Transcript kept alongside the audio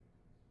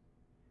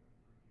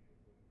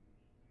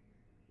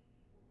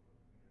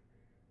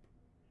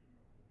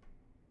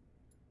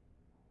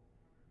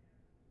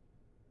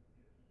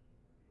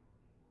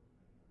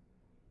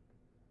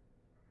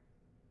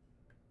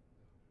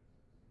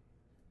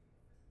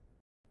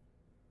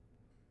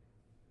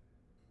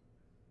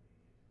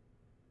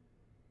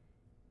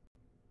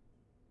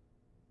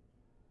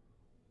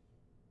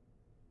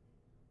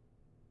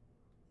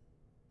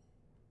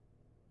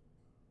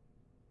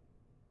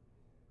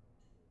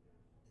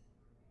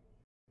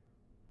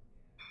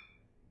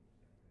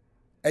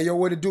Hey, yo,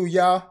 what it do,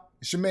 y'all?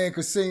 It's your man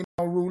Casino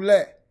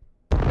Roulette.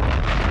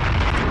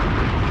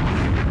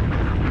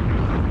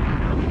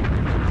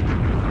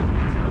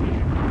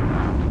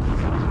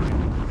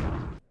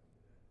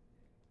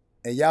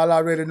 And y'all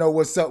already know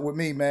what's up with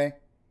me, man.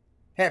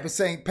 Happy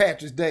St.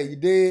 Patrick's Day, you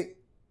dig?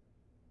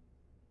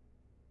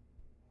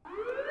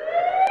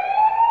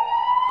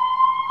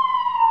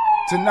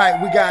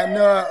 Tonight we got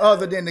none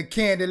other than the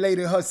candy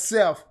lady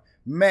herself,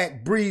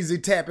 Mac Breezy,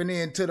 tapping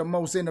into the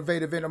most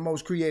innovative and the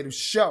most creative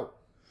show.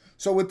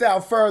 So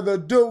without further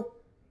ado,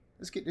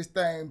 let's get this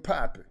thing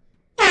popping.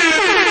 I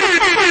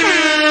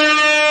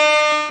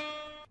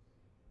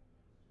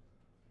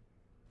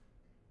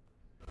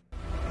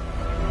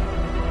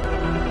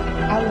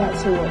want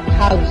to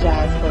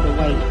apologize for the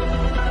wait.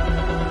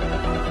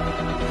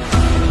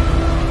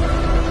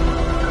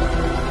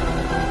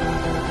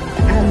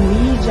 I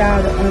need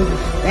y'all to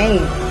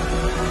understand.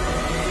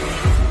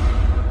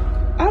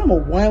 I'm a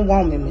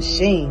one-woman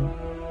machine.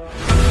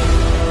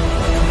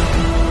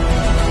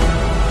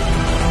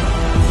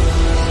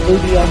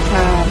 Studio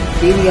time,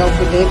 video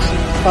production,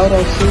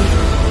 photo shoot,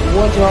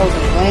 wardrobe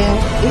and glam,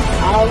 it's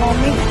all on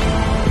me.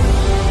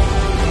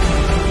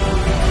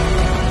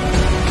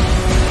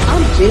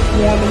 I'm just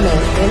warming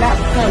up and I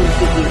promise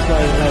it gets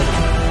way later.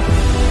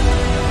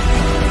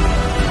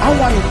 I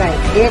want to thank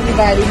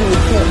everybody who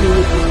has helped me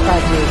with this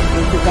project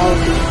and for those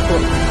who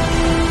support me.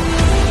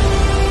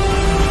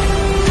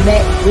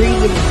 Mac Breezy,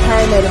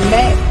 Return of the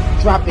Mac,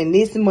 dropping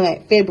this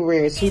month,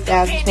 February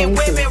 2022.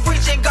 Women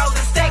reaching goals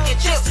and stacking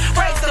chips.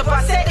 Raise the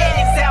bar, set an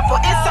example.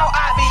 It's so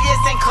obvious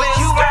and clear.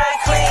 You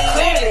ride clean,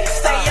 clearly.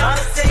 Stay on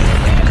the scene.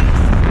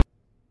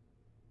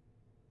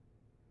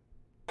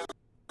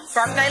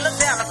 From Naylor,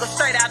 go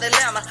straight out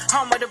Atlanta.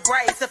 Home of the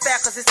Braves, the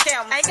Falcons is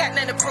scam. Ain't got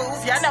nothing to prove.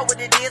 Y'all know what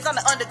it is. I'm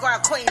the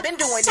underground queen. Been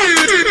doing it. Talk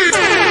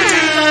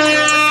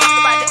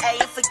about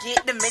the A,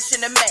 forget the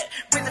mission of Mac.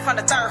 Breathing from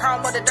the third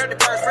home of the dirty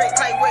birds, red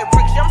clay, red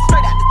bricks. I'm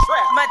straight out the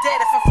trap. My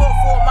daddy from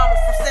 4-4, mama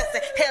from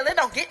Simpson. Hell, it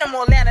don't get no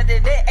more Atlanta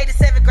than that.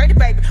 87 graded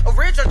baby,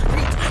 original to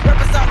beat.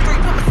 Represent 3,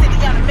 put my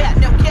city on the map,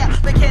 no cap.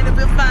 The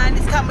cannabis fine,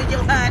 it's coming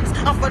your highness.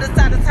 I'm for the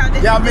side of town.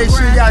 Y'all make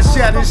sure y'all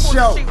share this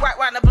show.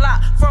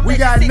 We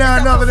got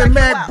none other than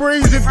Mac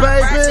Breezy,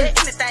 baby.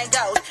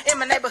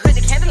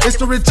 It's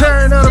the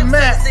return of the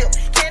Mac.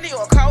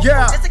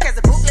 Yeah.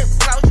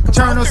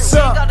 Turn us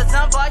up.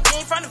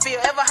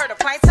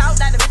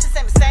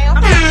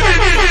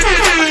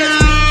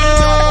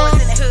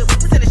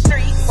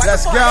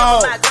 Let's go.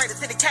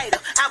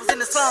 I was in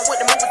the sun with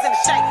the movers in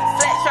the shape.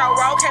 Flat show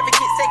roll, can't get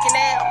second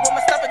ass. With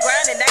my stuff and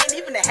grind, and they ain't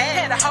even a half.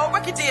 Had a whole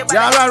record deal, but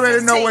y'all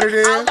already know what it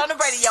is. All on the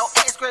radio,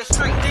 Express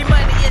Street.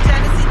 D-Money and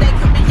jealousy, they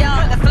could be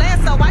young. The flash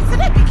so white, so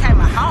that became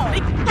a home.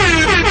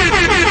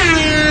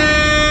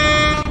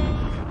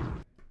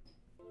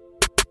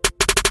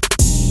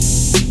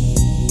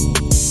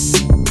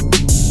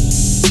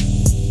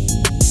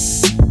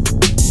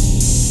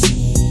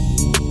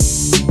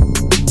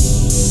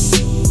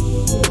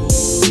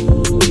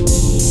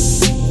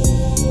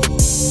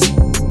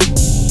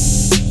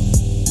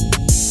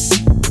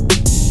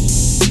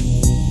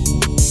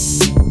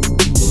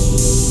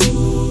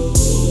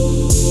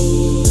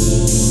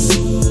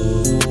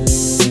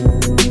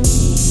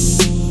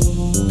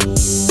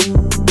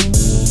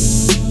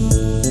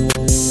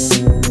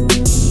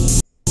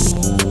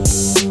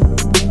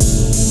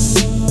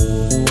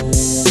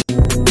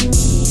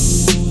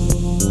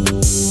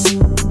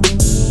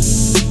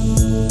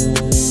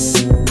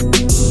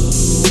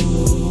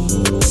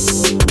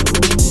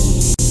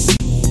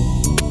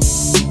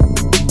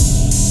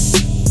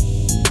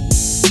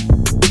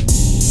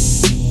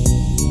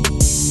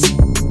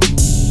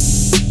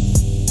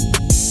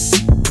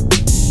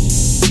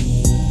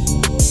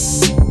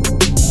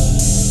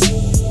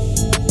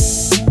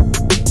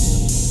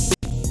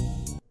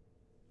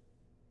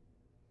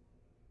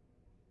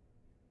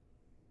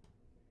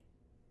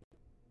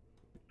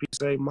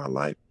 Saved my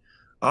life.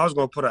 I was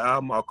gonna put an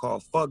album out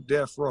called Fuck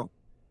Death Row,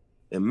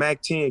 and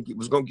Mac 10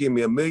 was gonna give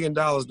me $1 million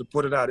to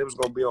put it out. It was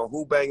gonna be on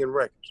Who Banging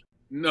Records.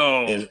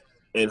 No.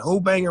 And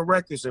Who Banging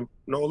Records and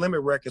No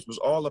Limit Records was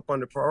all up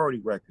under Priority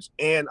Records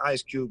and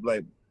Ice Cube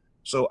label.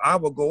 So I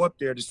would go up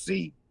there to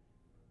see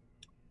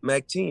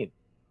Mac 10,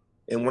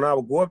 and when I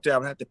would go up there, I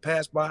would have to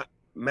pass by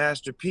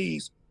Master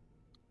P's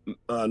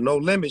No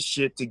Limit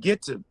shit to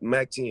get to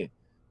Mac 10.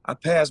 I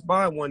passed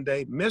by one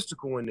day,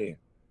 Mystical in there.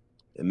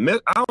 And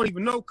I don't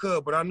even know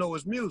Cub, but I know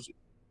his music.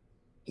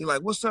 He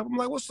like, what's up? I'm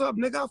like, what's up,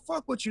 nigga? I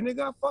fuck with you,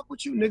 nigga. I fuck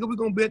with you, nigga. We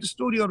gonna be at the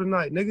studio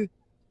tonight, nigga.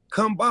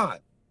 Come by.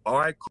 All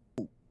right,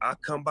 cool. I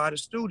come by the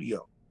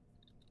studio.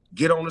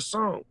 Get on the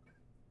song.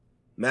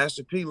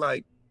 Master P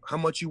like, how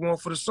much you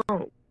want for the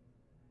song?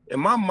 In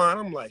my mind,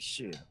 I'm like,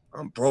 shit,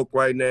 I'm broke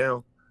right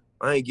now.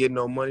 I ain't getting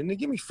no money. Nigga,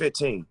 give me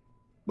 15.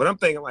 But I'm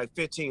thinking like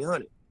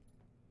 1,500.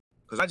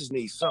 Because I just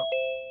need something.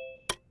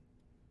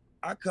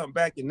 I come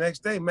back the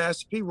next day,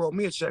 Master P wrote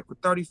me a check for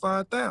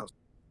 $35,000.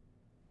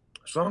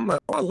 So I'm like,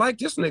 oh, I like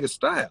this nigga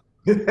style.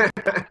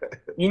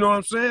 You know what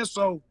I'm saying?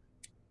 So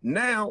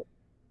now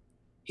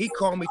he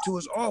called me to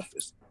his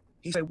office.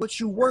 He said, what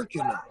you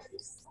working on?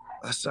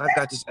 I said, I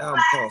got this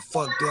album called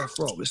Fuck Death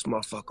Row. This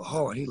motherfucker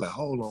hard. He like,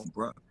 hold on,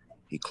 bro.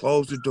 He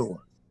closed the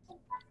door.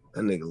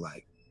 That nigga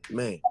like,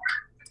 man,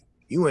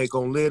 you ain't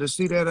gonna live to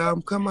see that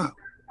album come out.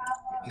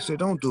 He said,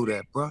 don't do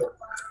that, bro.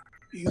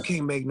 You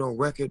can't make no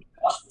record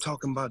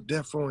talking about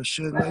Death Row and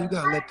shit, man. You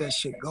gotta let that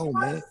shit go,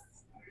 man.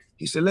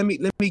 He said, let me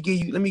make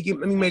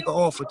an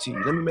offer to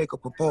you. Let me make a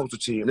proposal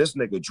to you. And this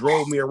nigga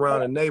drove me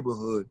around the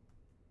neighborhood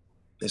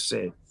and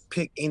said,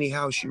 pick any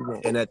house you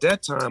want. And at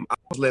that time, I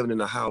was living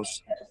in a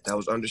house that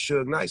was under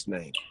Suge Knight's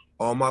name.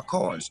 All my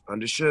cars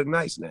under Suge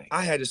Knight's name.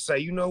 I had to say,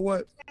 you know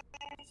what?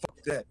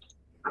 Fuck that.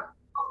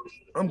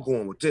 I'm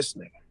going with this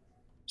nigga.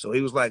 So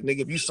he was like, nigga,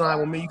 if you sign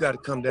with me, you got to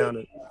come down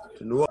to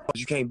New Orleans.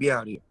 You can't be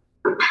out here.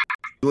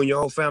 You and your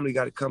whole family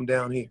got to come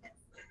down here.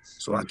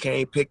 So I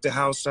came, picked the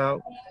house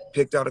out,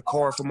 picked out a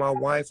car for my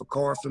wife, a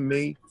car for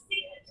me,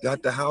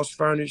 got the house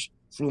furnished,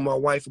 flew my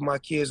wife and my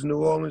kids to New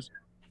Orleans,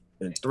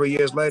 and 3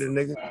 years later,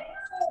 nigga. Am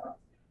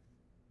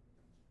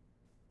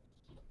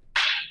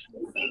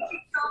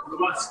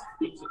I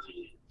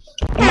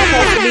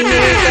supposed to be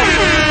hearing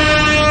something?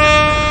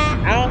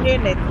 I don't hear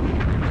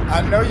nothing.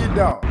 I know you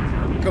don't,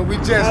 because we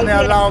just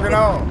now logging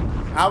on.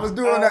 I was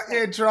doing the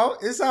intro.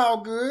 It's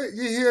all good.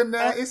 You're here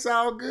now. It's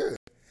all good.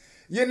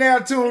 You're now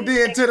tuned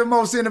in to the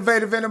most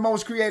innovative and the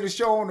most creative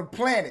show on the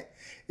planet.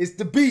 It's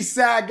the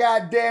B-side,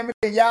 goddammit.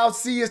 And y'all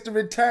see it's the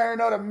return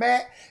of the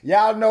Mac.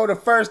 Y'all know the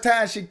first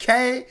time she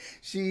came,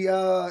 she, you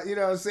know what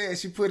I'm saying,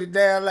 she put it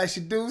down like she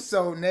do.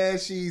 So now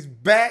she's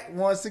back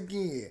once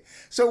again.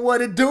 So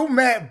what it do,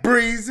 Matt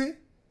Breezy?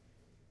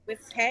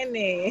 What's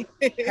happening?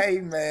 Hey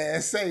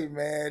man,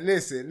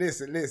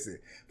 listen.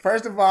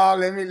 First of all,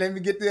 let me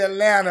get to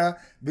Atlanta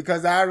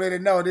because I already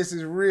know this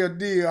is real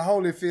deal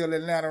Holyfield,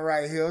 Atlanta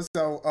right here.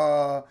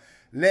 So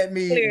let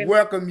me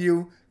welcome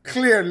you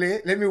clearly.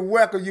 Let me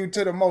welcome you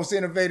to the most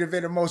innovative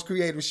and the most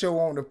creative show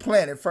on the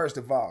planet. First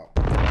of all,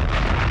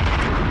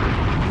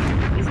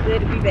 it's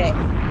good to be back.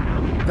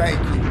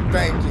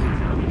 Thank you.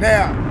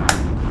 Now,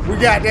 we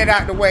got that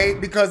out the way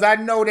because I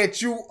know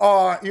that you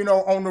are,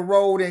 on the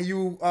road and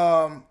you,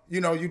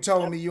 you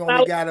told me you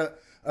only got a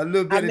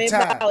little bit of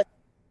time.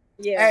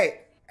 Yeah.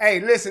 Hey,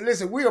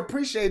 listen, we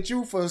appreciate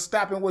you for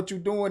stopping what you're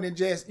doing and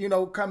just,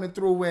 coming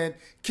through and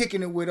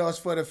kicking it with us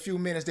for the few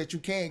minutes that you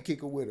can kick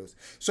it with us.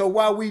 So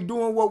while we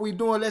doing what we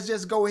doing, let's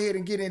just go ahead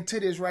and get into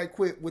this right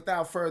quick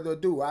without further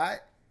ado, all right?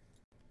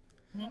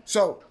 Mm-hmm.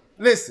 So,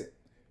 listen,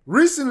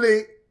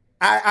 recently,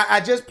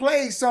 I just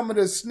played some of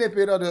the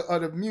snippet of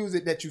the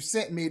music that you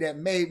sent me that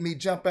made me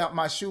jump out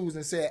my shoes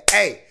and said,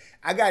 hey,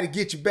 I got to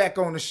get you back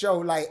on the show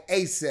like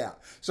ASAP.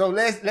 So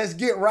let's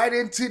get right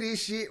into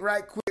this shit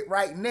right quick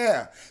right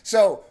now.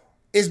 So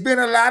it's been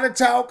a lot of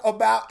talk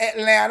about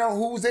Atlanta,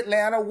 who's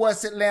Atlanta,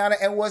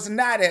 and what's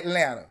not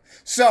Atlanta.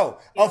 So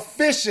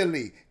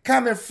officially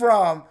coming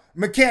from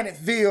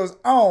Mechanicville's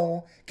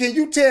own, can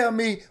you tell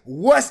me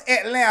what's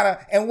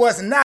Atlanta and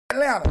what's not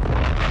Atlanta?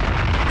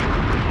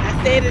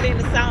 I said it in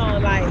the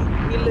song, like,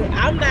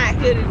 I'm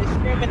not here to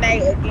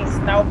discriminate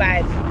against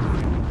nobody.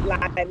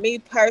 Like, me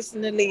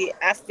personally,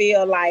 I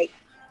feel like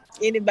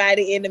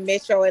anybody in the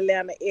metro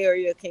Atlanta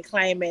area can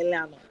claim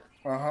Atlanta.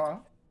 Uh-huh.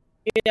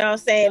 You know what I'm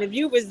saying? If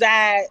you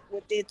reside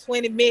within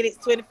 20 minutes,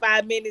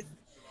 25 minutes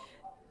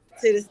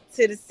to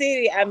the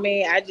city, I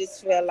mean, I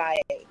just feel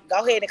like,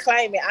 go ahead and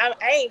claim it. I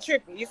ain't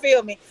tripping, you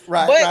feel me?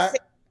 Right, but right.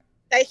 Since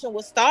the station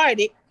was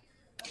started,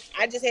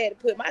 I just had to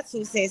put my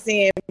 2 cents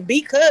in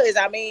because,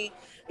 I mean,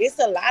 it's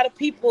a lot of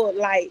people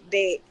like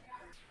that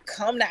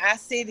come to our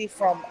city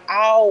from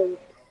all,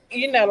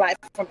 like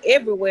from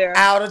everywhere.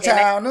 Out of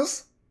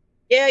towners.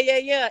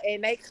 Yeah.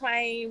 And they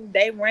claim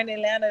they run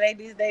Atlanta, they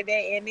this, they that.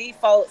 And these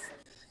folks,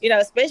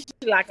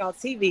 especially like on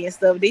TV and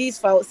stuff, these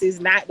folks is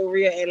not the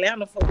real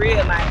Atlanta for real.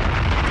 Like,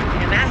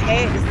 and I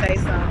had to say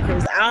something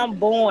because I'm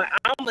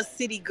a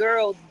city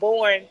girl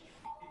born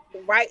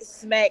right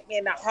smack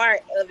in the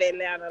heart of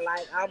Atlanta.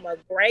 Like, I'm a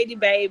Grady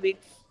baby.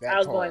 I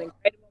was born in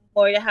Grady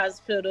Memorial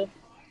Hospital.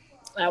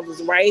 I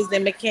was raised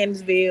in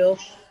Mechanicsville,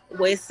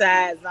 West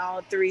Side,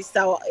 Zone 3.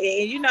 So,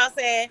 and you know what I'm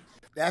saying?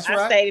 That's right.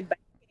 I stayed in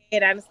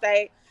Bankhead. I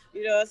stayed,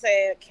 you know what I'm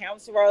saying,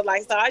 Council Road.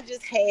 Like, so I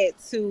just had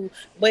to,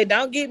 but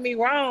don't get me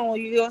wrong,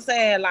 you know what I'm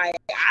saying? Like,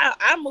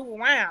 I move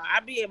around. I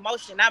be in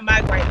motion. I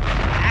migrate.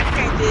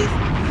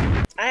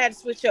 I had to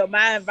switch up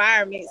my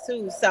environment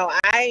too. So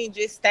I ain't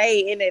just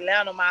stayed in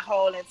Atlanta my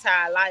whole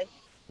entire life.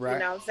 Right. You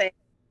know what I'm saying?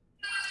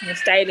 I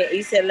stayed in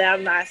East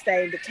Atlanta. I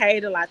stayed in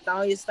Decatur,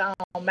 Lithonia, Stone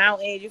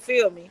Mountain. You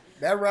feel me?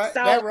 That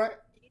right.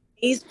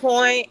 East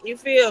Point. You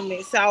feel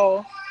me?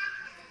 So,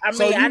 I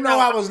mean, I know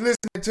I was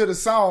listening to the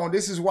song.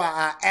 This is why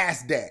I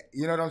asked that.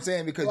 You know what I'm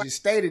saying? Because you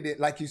stated it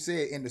like you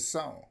said in the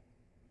song.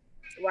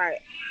 Right.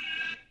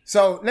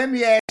 So let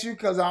me ask you,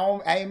 because I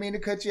ain't mean to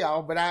cut you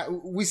off,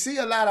 but we see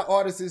a lot of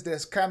artists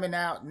that's coming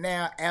out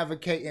now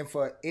advocating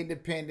for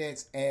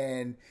independence,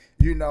 and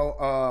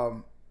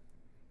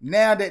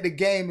now that the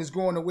game is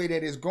going the way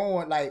that it's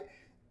going, like,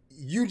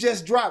 you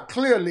just dropped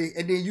Clearly,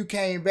 and then you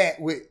came back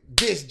with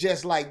this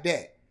just like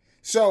that.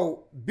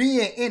 So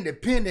being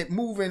independent,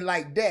 moving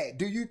like that,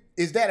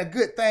 is that a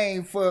good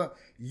thing for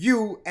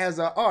you as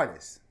an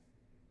artist?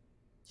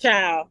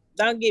 Child,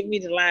 don't get me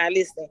the line.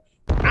 Listen,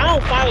 I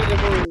don't follow the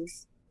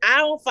rules. I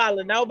don't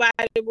follow nobody's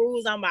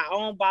rules. I'm my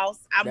own boss.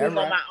 I move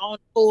on my own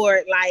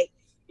board. Like,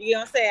 you know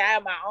what I'm saying? I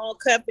have my own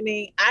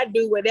company. I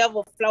do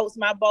whatever floats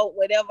my boat,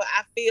 whatever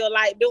I feel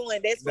like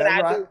doing. That's what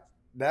I do.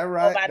 That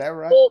right.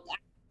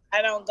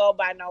 I don't go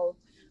by no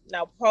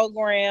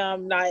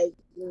program, like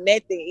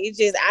nothing.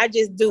 I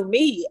just do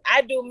me.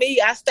 I do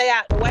me. I stay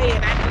out the way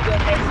and I do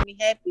what makes me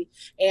happy.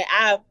 And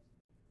I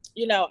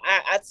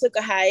took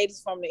a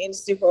hiatus from the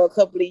industry for a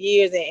couple of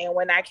years, and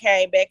when I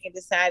came back and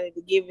decided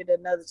to give it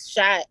another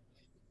shot,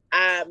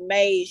 I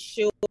made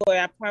sure,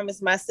 I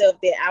promised myself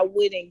that I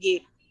wouldn't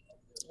get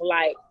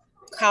like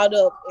caught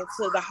up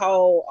into the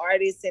whole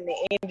artist and the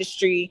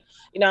industry,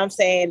 you know what I'm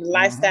saying,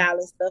 lifestyle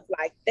and stuff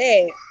like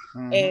that,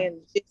 and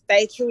just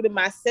stay true to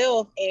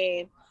myself.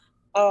 And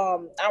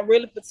I'm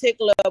really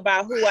particular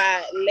about who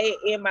I let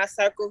in my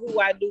circle, who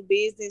I do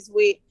business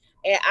with,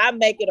 and I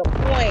make it a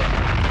point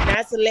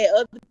not to let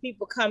other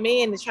people come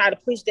in and try to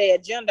push their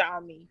agenda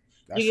on me.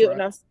 You get what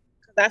I'm saying?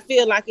 Because I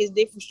feel like it's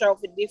different stroke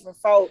for different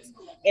folks.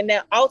 And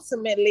then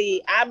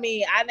ultimately, I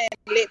didn't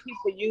let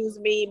people use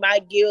me, my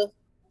gift,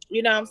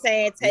 you know what I'm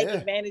saying, take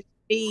advantage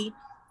of me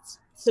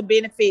to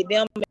benefit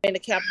them and to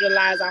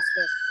capitalize off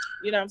of,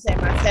 you know what I'm saying,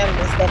 my talent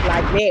and stuff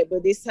like that.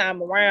 But this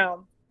time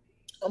around,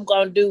 I'm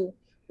going to do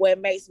what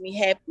makes me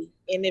happy.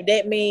 And if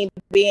that means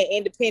being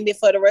independent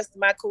for the rest of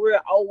my career,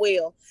 oh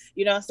well.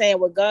 You know what I'm saying?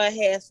 What God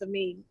has for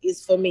me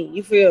is for me.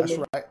 You feel me?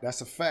 That's right.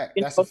 That's a fact.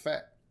 If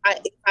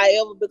I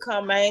ever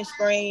become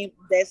mainstream,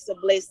 that's a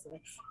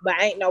blessing. But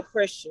ain't no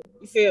pressure.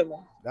 You feel me?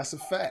 That's a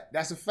fact.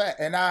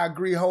 And I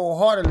agree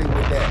wholeheartedly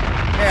with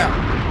that.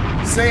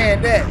 Now,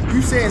 saying that,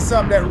 you said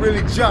something that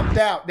really jumped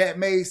out that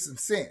made some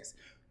sense.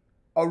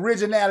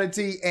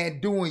 Originality and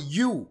doing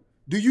you.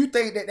 Do you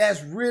think that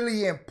that's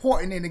really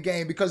important in the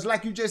game? Because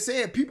like you just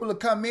said, people will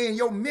come in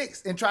your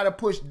mix and try to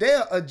push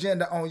their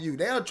agenda on you.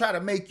 They'll try to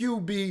make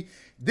you be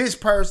this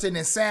person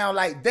and sound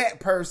like that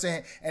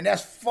person, and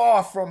that's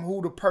far from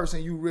who the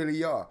person you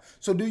really are.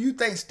 So do you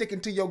think sticking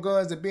to your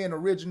guns and being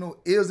original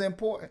is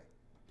important?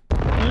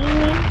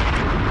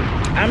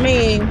 I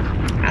mean,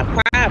 I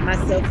pride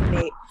myself in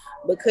it,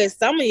 because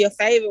some of your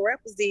favorite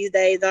rappers these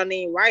days don't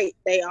even write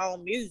their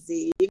own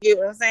music. You get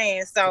what I'm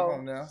saying? So come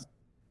on now.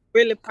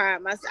 Really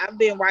proud myself. I've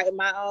been writing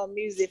my own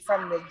music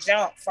from the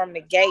jump, from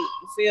the gate.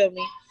 You feel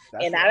me?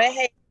 That's and right. I done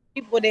had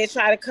people that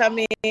try to come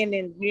in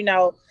and,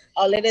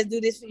 let us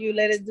do this for you,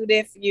 let us do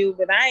that for you.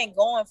 But I ain't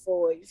going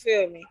for it. You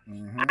feel me?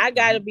 I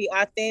got to be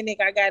authentic.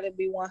 I got to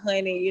be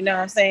 100. You know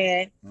what I'm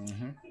saying?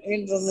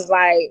 It's just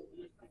like,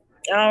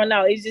 I don't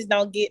know. It just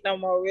don't get no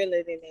more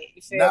realer than that.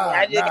 You feel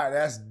me?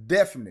 That's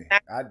definitely.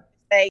 I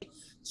stay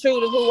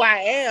true to who I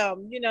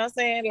am. You know what I'm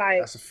saying?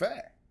 Like, that's a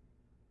fact.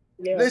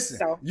 Yeah, listen,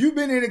 you've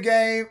been in the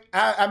game.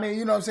 I mean,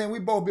 you know what I'm saying? We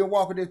both been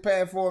walking this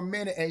path for a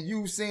minute, and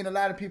you've seen a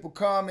lot of people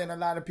come and a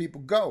lot of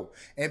people go.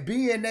 And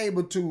being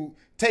able to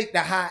take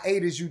the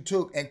hiatus you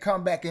took and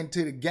come back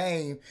into the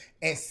game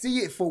and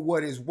see it for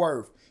what it's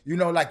worth.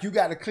 Like you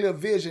got a clear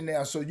vision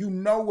now, so you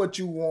know what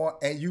you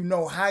want and you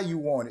know how you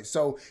want it.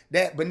 So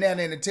that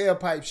banana in the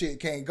tailpipe shit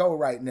can't go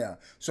right now.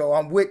 So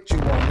I'm with you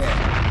on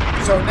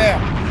that. So now,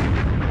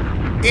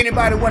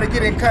 anybody want to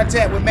get in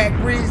contact with Mac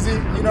Breezy?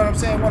 You know what I'm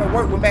saying? Want to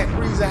work with Mac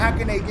Breezy? How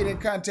can they get in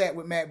contact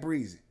with Mac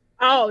Breezy?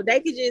 Oh, they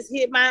could just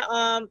hit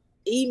my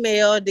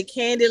email,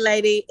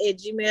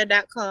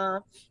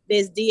 thekandylady@gmail.com.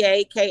 That's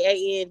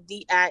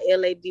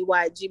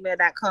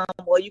DAKANDILADY@gmail.com.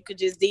 Or you could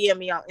just DM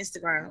me on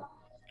Instagram.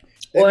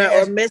 Or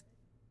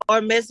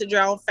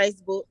messenger on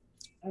Facebook,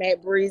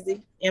 Mac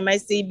Breezy,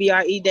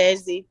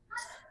 MACBRE-Z.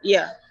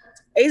 Yeah.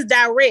 It's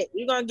direct.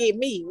 You're gonna get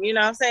me. You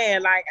know what I'm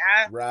saying? Like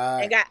I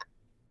got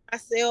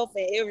myself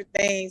and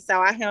everything,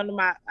 so I handle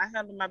my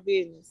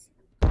business.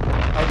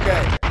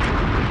 Okay,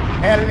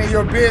 handling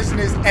your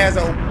business as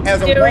a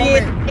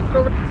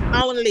woman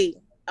only.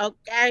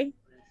 Okay,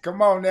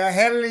 come on now,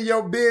 handling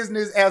your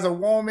business as a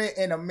woman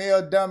in a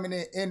male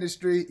dominant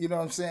industry. You know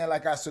what I'm saying?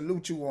 Like, I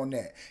salute you on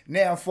that.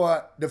 Now,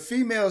 for the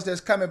females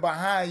that's coming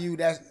behind you,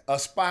 that's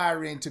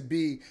aspiring to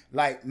be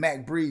like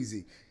Mac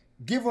Breezy,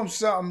 give them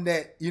something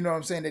that, you know what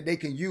I'm saying, that they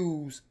can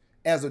use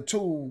as a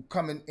tool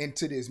coming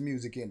into this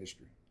music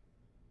industry.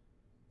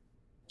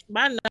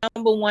 My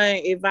number one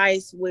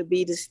advice would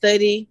be to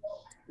study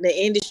the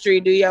industry,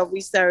 do your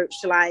research,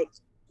 like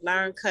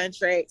learn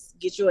contracts,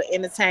 get you an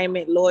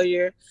entertainment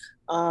lawyer,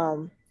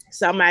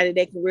 somebody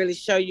that can really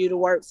show you the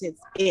ropes and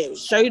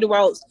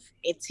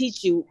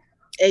teach you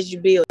as you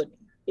build.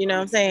 You know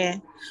what I'm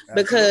saying?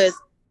 Absolutely. Because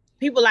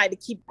people like to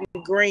keep you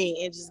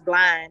green and just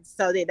blind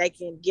so that they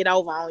can get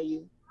over on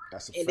you.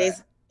 That's a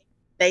fact.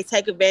 They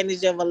take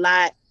advantage of a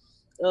lot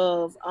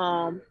of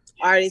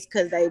artists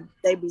because they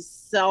be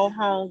so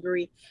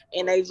hungry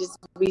and they just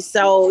be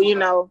so,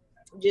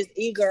 just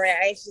eager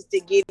and anxious to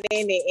get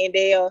in it, and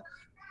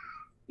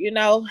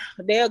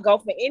they'll go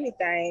for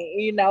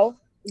anything.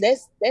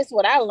 That's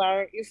what I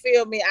learned. You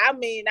feel me? I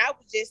mean, I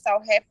was just so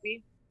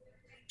happy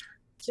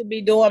to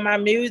be doing my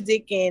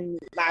music and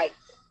like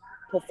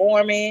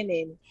performing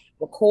and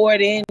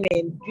recording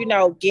and, you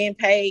know, getting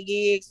paid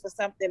gigs for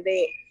something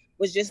that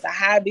was just a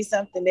hobby,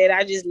 something that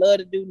I just love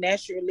to do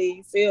naturally.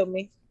 You feel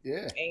me?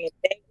 Yeah. And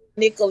they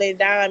nickel and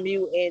dime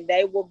you, and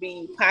they will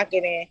be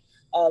pocketing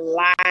a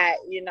lot,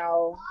 you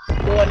know,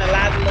 doing a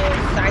lot of little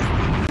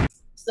shiesty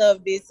stuff.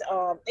 This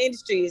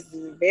industry is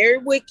very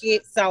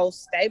wicked, so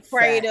stay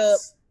prayed up.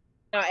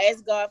 You know,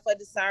 ask God for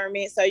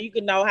discernment so you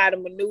can know how to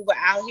maneuver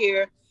out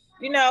here.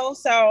 You know,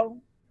 so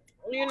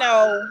you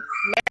know,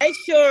 make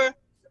sure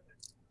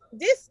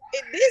this.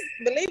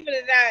 Believe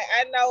it or not,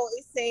 I know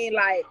it seems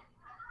like,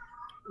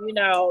 you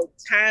know,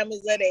 time is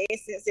of the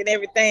essence and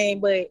everything,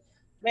 but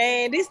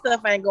man, this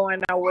stuff ain't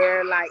going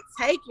nowhere. Like,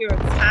 take your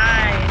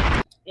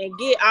time and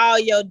get all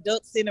your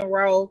ducks in a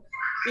row.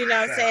 You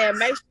know what I'm saying?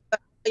 Make sure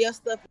all your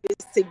stuff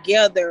is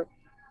together.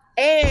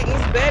 And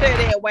it's better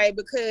that way,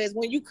 because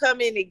when you come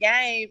in the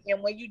game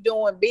and when you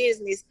doing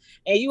business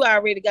and you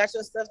already got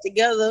your stuff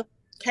together,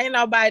 can't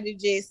nobody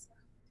just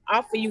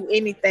offer you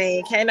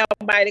anything. Can't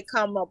nobody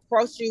come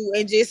approach you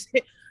and just,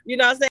 you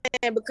know what I'm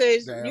saying?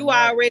 Because you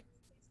already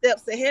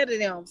steps ahead of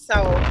them. So,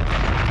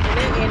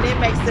 and it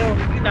makes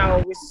them, you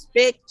know,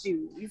 respect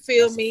you. You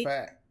feel me?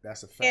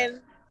 That's a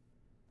fact.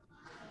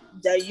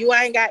 And you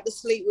ain't got to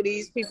sleep with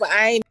these people.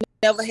 I ain't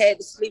never had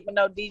to sleep with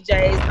no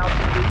DJs, no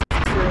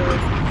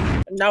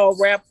producers, no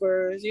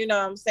rappers. You know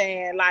what I'm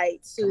saying?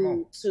 Like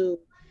to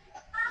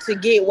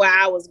get where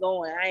I was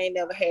going. I ain't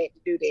never had to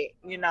do that.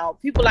 You know,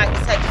 people like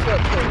to take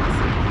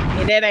shortcuts,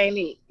 and that ain't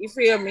it. You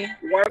feel me?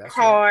 Work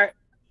hard. Right.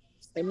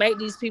 And make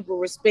these people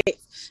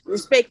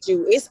respect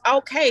you. It's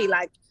okay.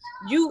 Like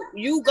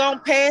you gonna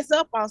pass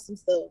up on some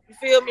stuff. You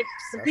feel me?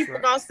 Some people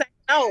gonna say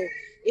no.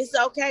 It's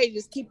okay.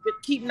 Just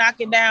keep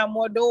knocking down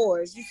more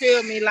doors. You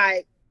feel me?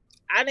 Like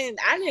I didn't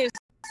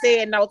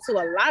say no to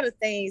a lot of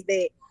things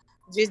that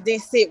just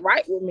didn't sit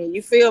right with me.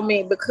 You feel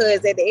me?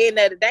 Because at the end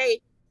of the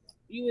day,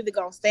 you either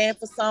gonna stand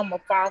for something or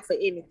fall for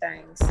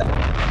anything. So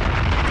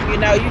you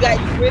know, you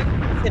really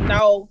need to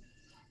know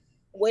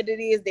what it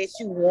is that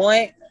you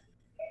want.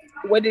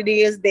 What it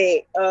is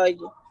that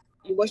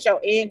what's your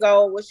end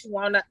goal, what you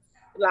wanna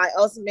like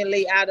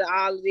ultimately out of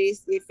all of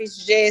this. If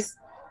it's just,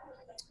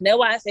 that's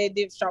why I said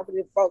different strong for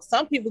different folks.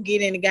 Some people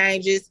get in the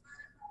game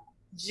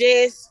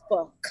just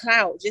for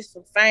clout, just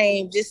for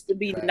fame, just to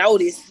be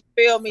noticed. You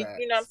feel me?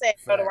 You know what I'm saying?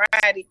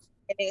 Notoriety.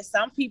 And then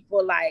some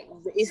people, like,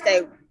 it's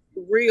their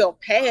real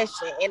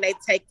passion and they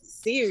take it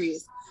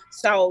serious.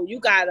 So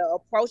you gotta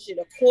approach it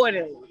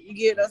accordingly. You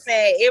get what I'm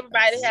saying?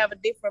 Everybody have a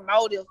different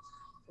motive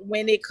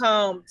when it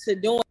comes to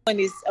doing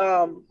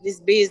this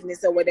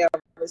business or whatever.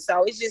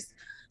 So it's just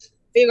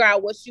figure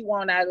out what you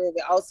want out of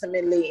it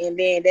ultimately, and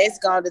then that's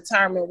gonna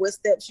determine what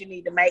steps you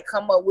need to make.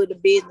 Come up with a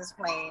business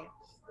plan.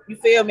 You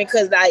feel me?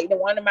 Because like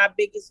one of my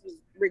biggest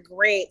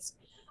regrets,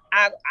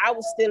 I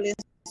was still in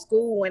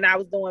school when I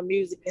was doing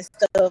music and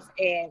stuff,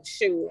 and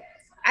shoot,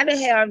 I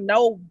didn't have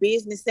no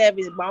business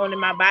savvy bone in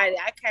my body.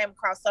 I came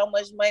across so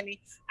much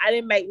money. I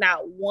didn't make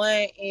not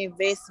one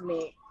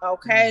investment.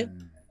 Okay.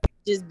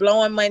 Just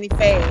blowing money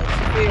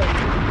fast, you feel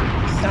me?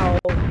 So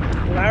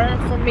learn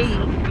from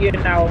me, you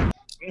know,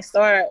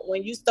 and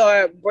when you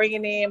start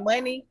bringing in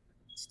money,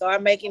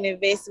 start making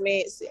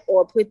investments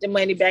or put the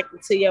money back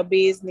into your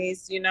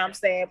business, you know what I'm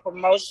saying?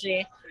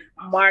 Promotion,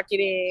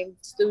 marketing,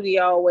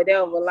 studio,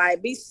 whatever.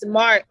 Like, be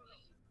smart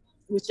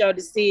with your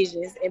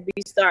decisions and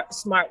be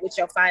smart with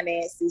your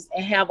finances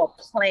and have a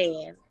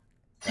plan.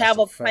 Have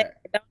a plan.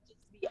 Don't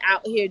just be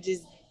out here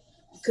just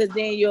because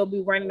then you'll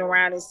be running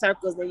around in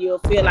circles and you'll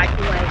feel like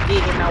you ain't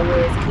getting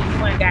nowhere because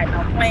you ain't got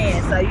no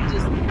plan. So you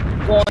just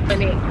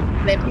going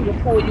and let people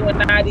pull you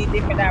in all these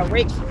different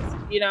directions.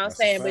 You know what I'm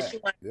saying? But you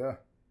ain't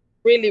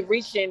really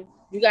reaching.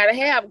 You got to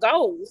have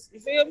goals. You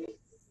feel me?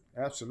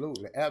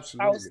 Absolutely.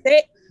 So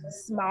set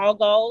small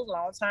goals,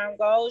 long-term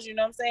goals, you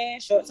know what I'm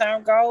saying?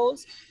 Short-term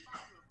goals.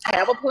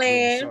 Have a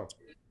plan.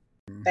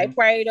 Stay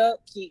prayed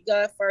up. Keep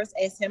God first.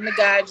 Ask him to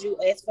guide you.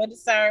 Ask for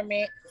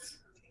discernment.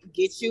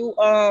 Get you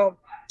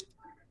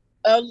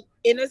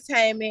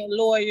entertainment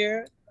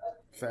lawyer.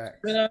 Fact.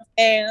 You know what I'm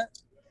saying?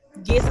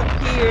 Get some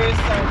peers,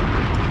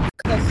 some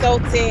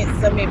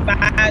consultants, some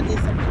advisors,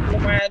 some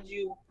people around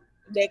you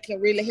that can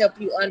really help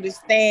you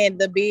understand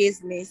the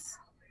business.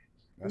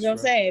 You know what I'm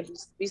saying?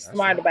 Be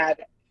smart about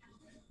it.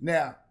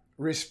 Now,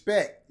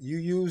 respect. You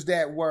use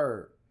that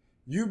word.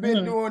 You've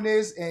been doing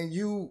this and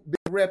you've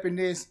been repping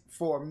this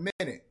for a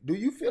minute. Do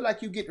you feel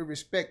like you get the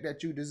respect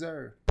that you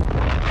deserve?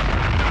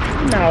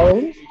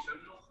 No.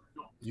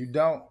 You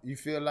don't? You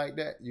feel like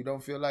that? You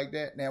don't feel like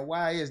that? Now,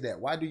 why is that?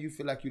 Why do you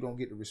feel like you don't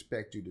get the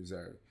respect you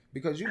deserve?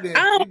 Because you've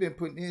been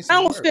putting in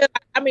some work.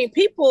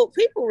 People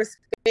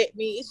respect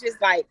me. It's just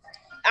like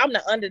I'm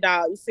the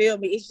underdog. You feel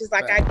me? It's just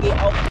like I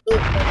get overlooked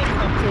when it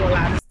comes to a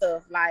lot of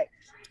stuff. Like,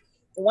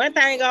 one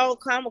thing I'll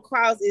come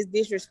across is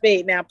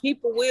disrespect. Now,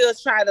 people will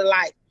try to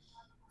like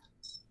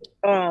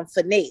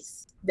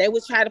finesse. They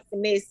would try to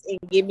finesse and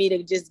get me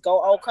to just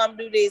go, oh, come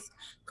do this,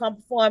 come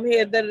perform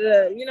here, da, da,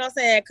 da. You know what I'm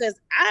saying? Because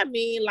I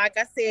mean, like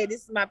I said,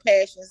 this is my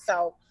passion.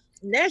 So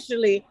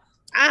naturally,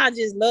 I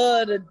just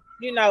love to,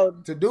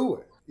 to do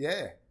it.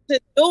 Yeah. To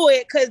do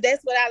it because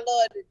that's what I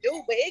love to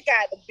do. But it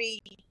got to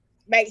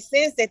make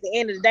sense at the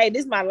end of the day.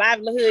 This is my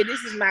livelihood.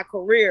 This is my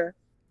career.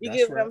 You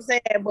get what I'm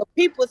saying? But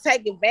people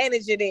take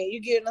advantage of that.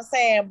 You get what I'm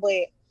saying?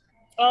 But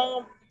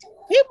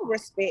people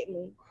respect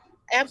me.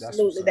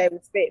 Absolutely, they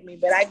respect me.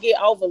 But I get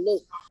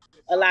overlooked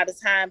a lot of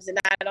times, and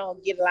I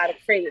don't get a lot of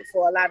credit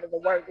for a lot of the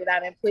work that I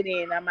done put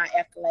in on my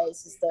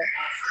accolades and stuff.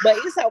 But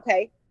it's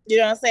okay. You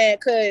know what I'm saying?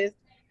 Because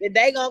the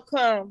day gonna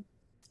come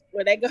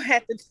where they gonna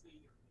have to.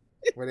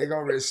 Where they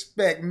gonna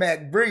respect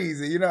Mac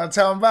Breezy. You know what I'm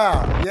talking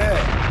about? Yeah.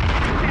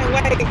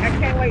 I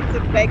can't wait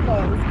till the day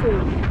comes. It's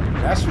cool.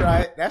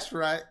 That's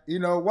right. You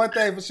know, one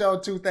thing for sure,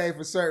 two things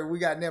for certain. We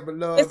got never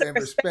love and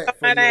respect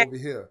for you over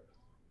here.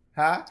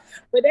 Huh?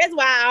 But that's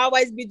why I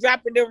always be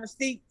dropping them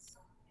receipts.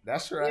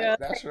 That's right. Yeah.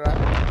 That's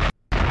right.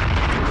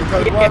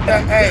 Because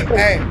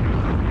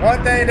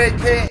one thing they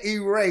can't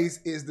erase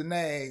is the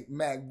name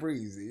Mac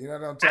Breezy. You know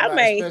what I'm talking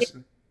about?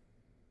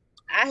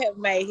 I have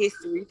made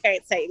history. You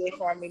can't take that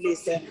from me.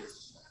 Listen,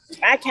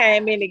 I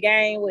came in the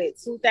game with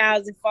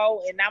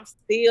 2004, and I'm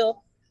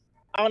still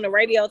on the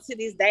radio to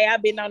this day.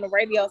 I've been on the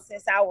radio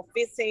since I was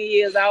 15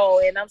 years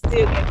old, and I'm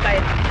still getting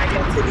played on the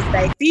radio to this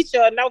day.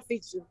 Feature or no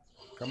feature.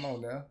 Come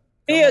on now.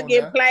 Still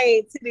getting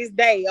played to this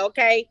day,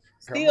 okay?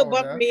 Still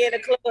bumping me in the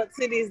club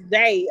to this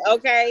day,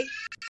 okay?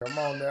 Come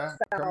on now.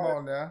 Come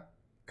on now.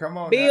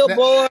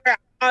 Billboard,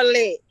 all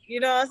that.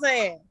 You know what I'm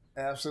saying?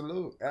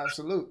 Absolute.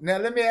 Now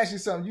let me ask you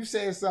something. You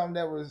said something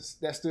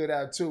that stood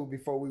out too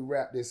before we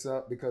wrap this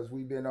up, because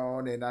we've been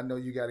on and I know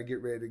you got to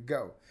get ready to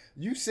go.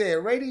 You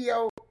said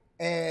radio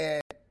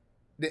and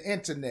the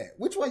internet.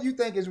 Which one you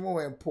think is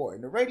more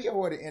important, the radio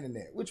or the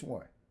internet? Which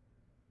one?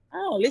 I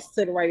don't listen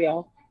to the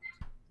radio.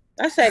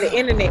 I say the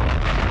internet.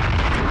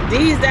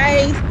 These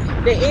days,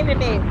 the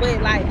internet,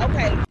 but like,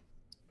 okay,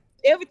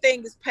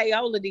 everything is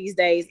payola these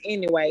days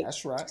anyway.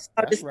 That's right.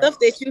 Stuff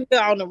that you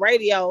hear on the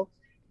radio,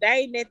 they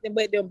ain't nothing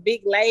but them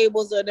big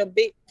labels or them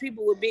big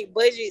people with big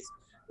budgets.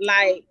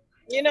 Like,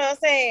 you know what I'm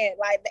saying?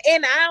 Like,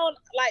 and I don't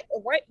like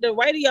the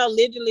radio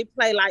literally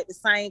play like the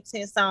same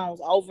 10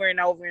 songs over and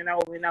over and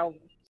over and over.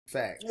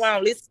 Facts. You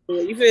don't listen to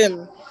it. You feel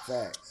me?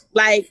 Facts.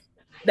 Like,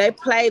 they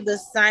play the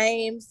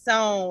same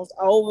songs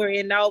over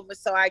and over.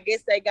 So I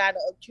guess they got to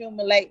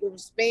accumulate them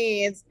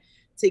spins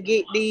to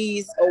get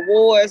these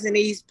awards and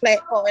these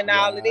platforms and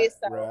all of this.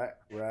 So,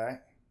 right.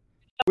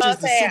 Which is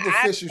the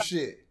superficial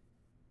shit.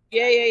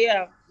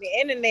 Yeah. The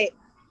internet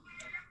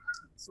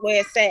is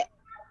where it's at.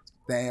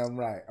 Damn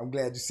right. I'm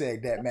glad you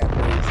said that, Matt.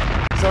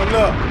 So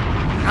look,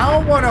 I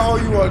don't want to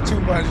hold you up too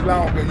much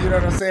longer, you know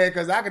what I'm saying?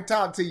 Because I can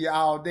talk to you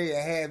all day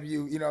and have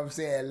you, you know what I'm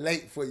saying,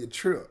 late for your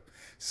trip.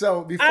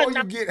 So before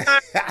you get...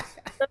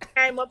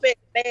 came up at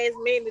the last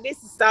minute.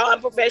 This is so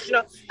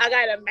unprofessional. I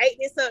got to make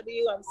this up to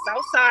you. I'm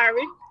so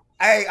sorry.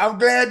 Hey, I'm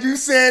glad you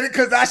said it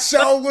because I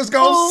sure was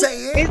going to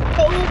say it. It's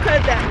cool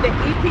because the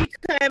EP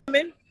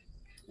coming.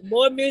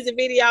 More music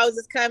videos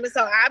is coming.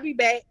 So I'll be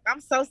back.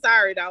 I'm so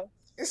sorry, though.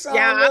 It's all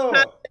love.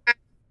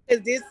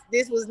 Because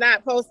this was not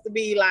supposed to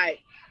be like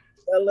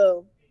a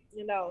little,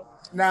 you know.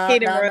 Nah.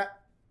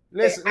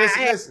 Listen.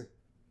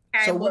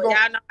 So we're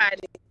going to...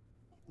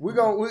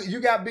 You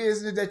got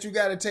business that you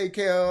got to take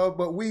care of,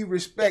 but we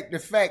respect the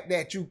fact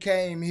that you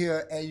came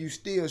here and you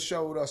still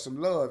showed us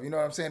some love. You know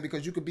what I'm saying?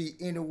 Because you could be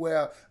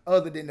anywhere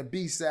other than the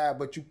B side,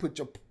 but you put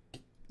your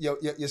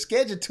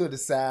schedule to the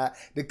side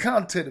to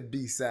come to the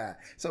B side.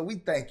 So we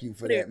thank you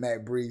for that,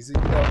 Mac Breezy.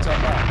 You know what I'm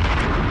talking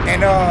about?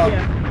 And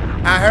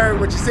I heard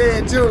what you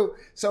said too.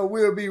 So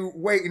we'll be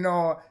waiting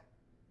on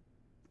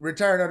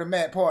Return of the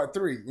Mac Part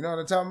 3. You know what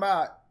I'm talking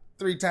about?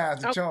 3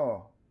 times the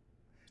charm.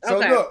 So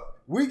look.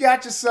 We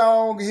got your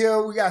song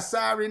here. We got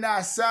Sorry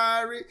Not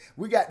Sorry.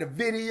 We got the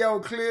video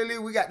clearly.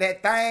 We got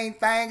that thing.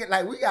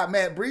 Like, we got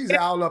Matt Breezy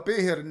all up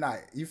in here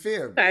tonight. You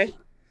feel me? Okay.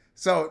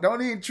 So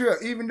don't even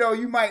trip. Even though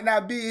you might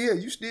not be here,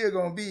 you still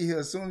going to be here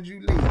as soon as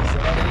you leave. So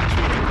don't even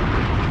trip.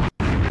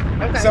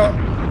 Okay. So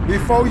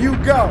before you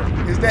go,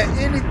 is there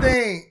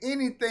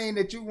anything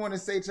that you want to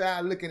say to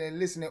our looking and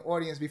listening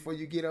audience before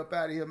you get up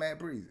out of here, Matt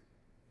Breezy?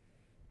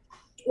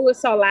 It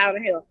was so loud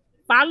in here.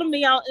 Follow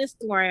me on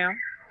Instagram.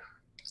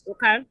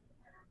 Okay.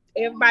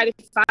 Everybody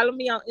follow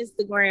me on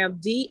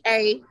Instagram,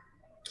 DAKANDILADY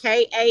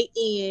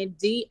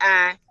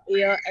at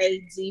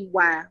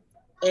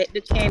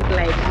the Candy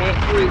Lady,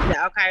 Matt Breezy.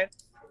 Okay.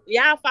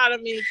 Y'all follow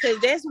me because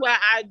that's where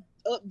I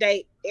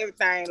update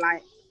everything,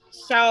 like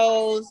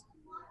shows,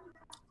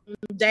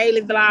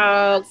 daily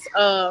vlogs,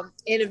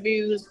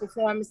 interviews,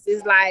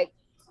 performances, like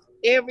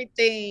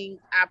everything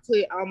I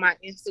put on my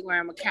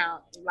Instagram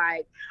account.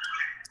 Like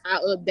I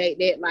update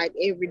that like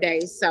every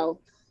day. So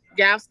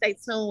y'all stay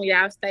tuned,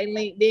 y'all stay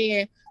linked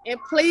in. And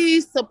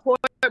please support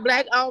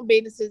Black-owned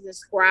businesses and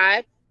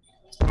subscribe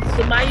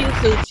to my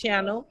YouTube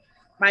channel.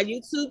 My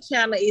YouTube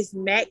channel is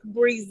Mac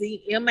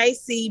Breezy,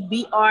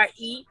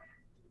 MACBRE-Z.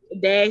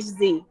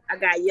 I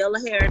got yellow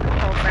hair in the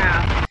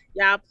profile.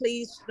 Y'all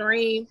please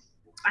stream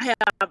I have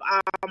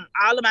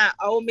all of my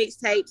old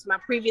mixtapes, my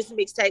previous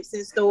mixtapes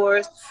in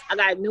stores. I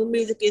got new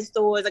music in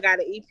stores. I got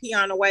an EP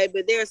on the way,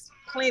 but there's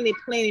plenty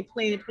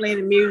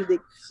music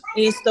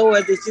in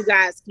stores that you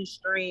guys can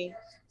stream.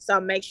 So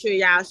make sure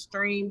y'all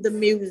stream the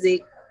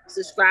music,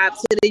 subscribe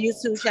to the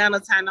YouTube channel,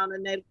 turn on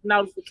the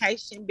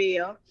notification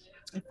bell,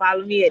 and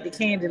follow me at The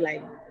Candy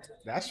Lady.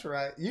 That's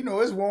right. You know,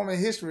 it's Woman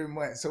History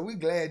Month, so we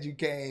glad you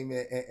came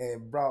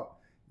and brought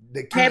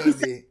the candy.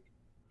 Happy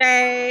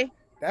Day.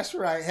 That's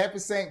right. Happy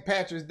St.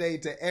 Patrick's Day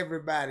to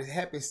everybody.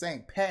 Happy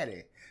St.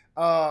 Patty.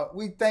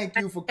 We thank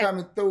you for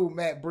coming through,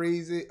 Matt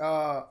Breezy.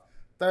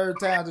 Third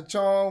time's a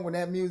charm. When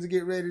that music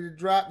get ready to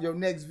drop, your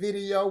next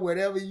video,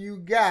 whatever you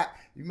got,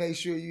 you make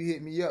sure you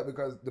hit me up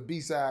because the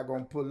B-side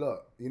gonna pull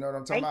up. You know what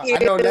I'm talking about?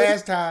 I know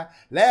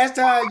last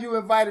time you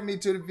invited me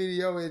to the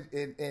video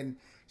and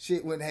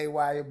shit went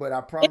haywire, but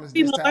I promise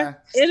this time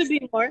it'll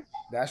be more.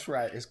 That's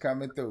right. It's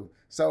coming through.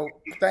 So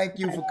thank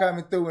you for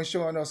coming through and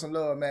showing us some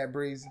love, Matt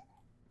Breezy.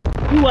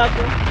 You're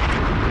welcome.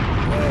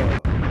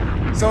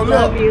 So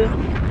look,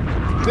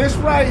 this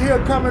right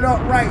here coming up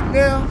right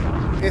now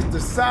is the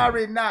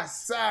Sorry Not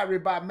Sorry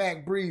by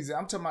Mac Breezy.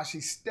 I'm talking about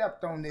she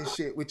stepped on this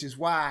shit, which is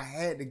why I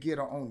had to get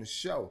her on the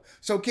show.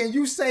 So can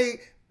you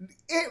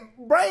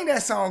bring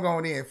that song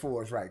on in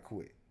for us right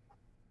quick?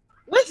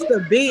 What's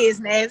the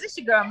business? It's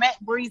your girl Mac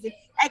Breezy,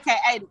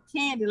 aka The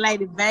Candy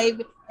Lady,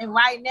 baby. And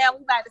right now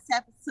we about to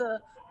tap into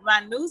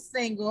my new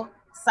single,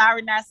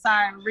 Sorry Not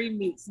Sorry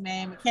remix,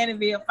 man.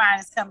 McKinneyville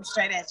Finest coming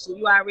straight at you.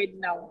 You already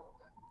know.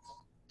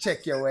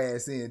 Check your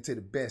ass in to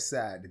the best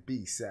side, the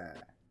B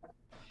side.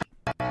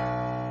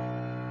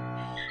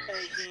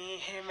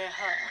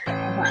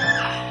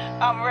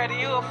 I'm ready,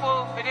 you a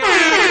fool for this. You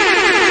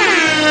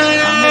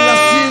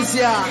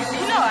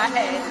know I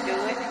had to do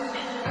it.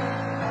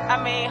 I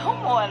mean, who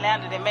more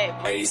Atlanta than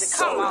Matt Breezy?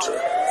 Come on.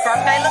 From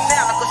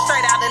Atlanta, go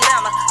straight out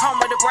Atlanta,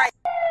 home of the break.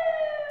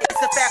 It's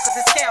the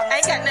faculty's count.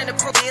 Ain't got nothing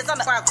to prove. Is on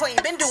the fire queen,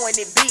 been doing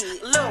it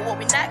big. Look, what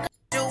we not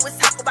gonna do is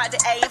talk about the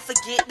A and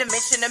forget to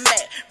mention the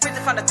Mac. Breezy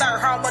from the third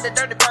home of the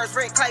dirty birds,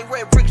 red clay,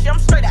 red bricks. I'm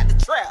straight out the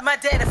trap. My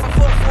daddy from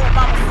 4-4,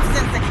 mama from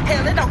Simpson.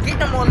 Hell, it don't get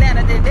no more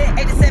Atlanta than that.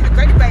 87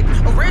 Grady, baby,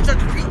 a real drug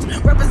to preach.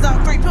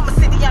 Represent 3, put my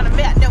city on the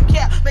map, no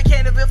cap.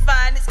 McKinneyville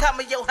Finest, call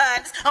me your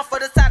highness. I'm for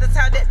the side of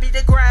town that be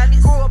the grind.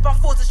 Grew up on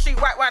 4th Street,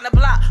 right round the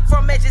block.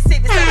 From Magic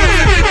City, everything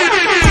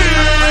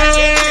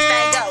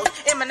goes.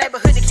 In my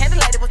neighborhood, the Candy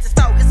Lady was the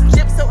store. Get some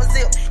chips or a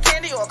zip,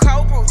 candy or a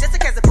cold brew. Just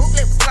in case the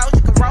bootleg was closed,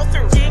 you can roll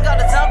through. You ain't go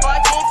to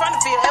Dunbar, you ain't from the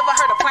Ville. Ever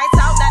heard of plain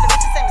talk? Not to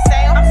mention Sammy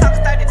Sale. I'm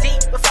talking 30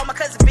 deep. Before my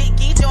cousin Big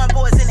Gee joined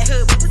boys in the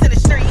hood, we was in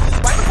the street.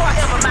 Right before I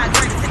ever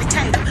migrated to the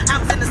Cato, I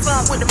was in the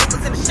slum with the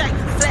movers in the shake.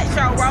 Flat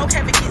show road,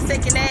 can't forget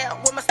second air.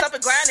 With my stuff and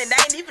grind, and they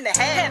ain't even a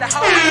half. Had a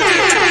whole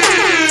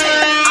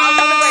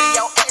all on the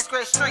radio,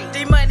 X-Gray Street.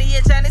 D-Money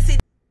and Johnny C.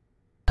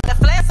 The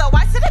flash so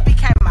white, so that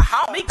became my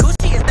home. Me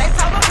Gucci and they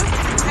told me we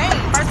was a team.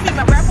 First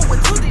female rapper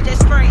with 2 DJ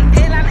screen.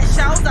 Headlining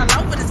shows all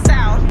over the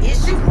South. Is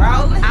she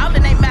rolling? All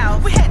in they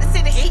mouth. We had to see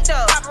the heat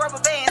up. Pop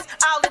rubber bands,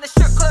 all in the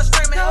strip club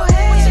screaming. Go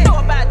ahead. What you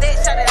know about that?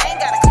 Shot it ain't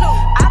got a clue.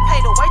 I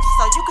paid the waitress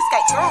so you can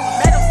skate through.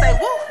 Made them say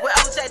woo with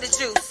OJ the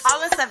juice.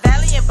 All in Sun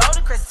Valley and Boulder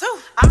Crest too.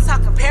 I'm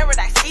talking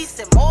Paradise East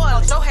and more.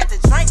 Joe had to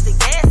drink the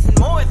gas and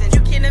more than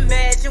you can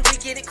imagine.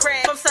 We get it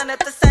cracked from sun up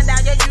to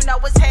sundown. Yeah, you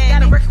know what's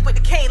happening. Got a record with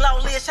the king,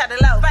 long live, shot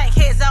it low. Bank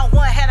heads on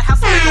one, had a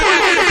house. You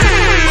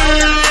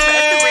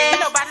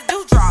know about the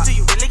dewdrop. Do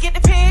you really get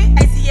the pin?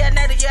 ACL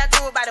native, yeah, I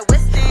grew up by the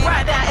West End.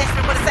 Ride down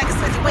Ashford with a second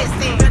switch to West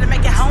End. Better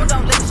make it home,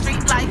 don't let the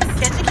street lights.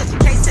 Catch a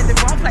case in the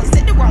wrong place,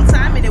 at the wrong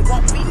time, and it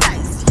won't be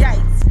nice.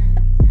 Yikes.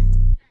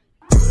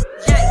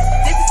 Yikes,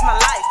 this is my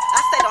life. I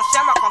stayed on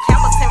Shamrock on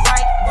Hamilton,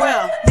 right?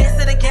 Well, next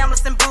to the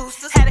gamblers and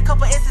boosters. Had a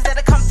couple S's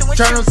that'll come through and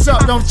turn us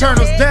up, don't turn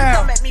us down.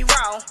 Don't make me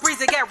wrong.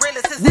 Breezy got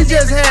realists. We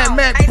just had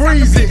Mac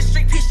Breezy.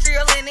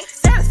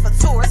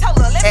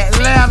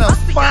 Atlanta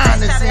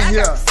Finest in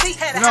here.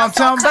 You know what I'm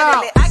talking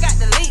about?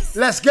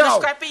 Let's go.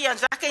 Scrappy and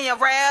Jockey and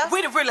Rab.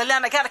 We the real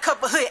Atlanta, got a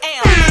couple hood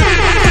amps.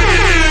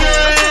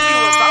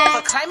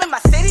 For claiming my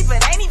city, but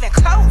ain't even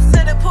close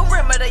to the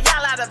perimeter.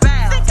 Y'all out of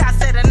bounds. Think I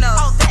said enough.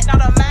 Oh, that not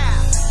a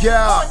mile.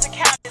 Yeah. The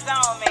count is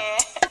on, man.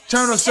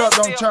 Turn us up,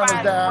 don't turn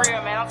us down.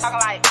 Real, man. I'm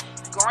talking like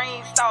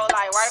Greenstone,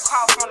 like right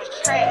across from the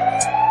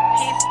track.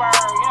 Pittsburgh,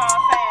 you know what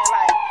I'm saying?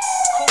 Like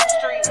Cooper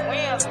Street,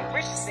 Williams, and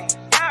Richardson.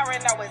 Y'all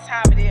already know what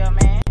time it is,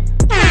 man.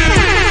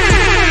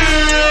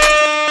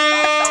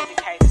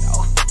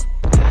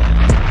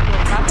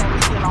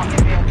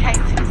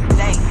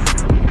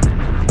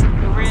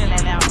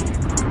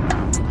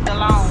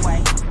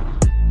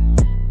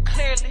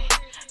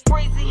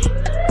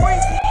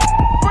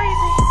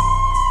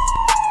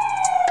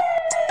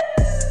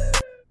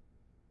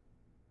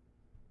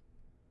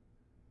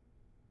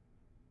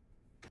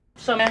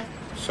 What's up, man?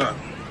 What's up?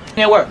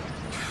 At work?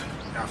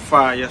 Got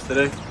fired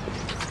yesterday.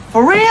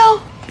 For real?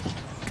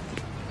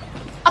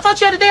 I thought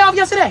you had a day off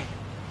yesterday.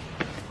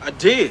 I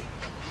did.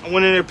 I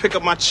went in there to pick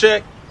up my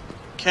check,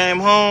 came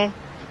home.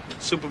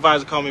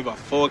 Supervisor called me about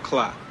 4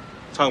 o'clock.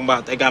 Talking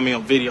about they got me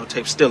on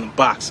videotape stealing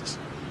boxes.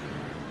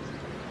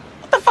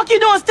 What the fuck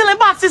you doing stealing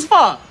boxes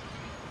for?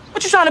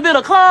 What, you trying to build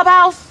a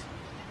clubhouse?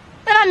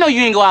 Man, I know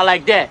you ain't go out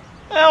like that.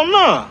 Hell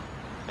no.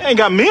 They ain't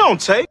got me on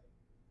tape.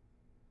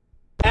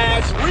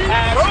 As we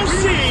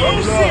proceed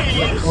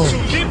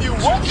to give you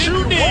what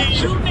you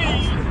need.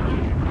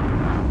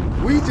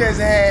 We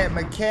just had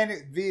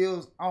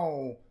Mechanicville's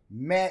own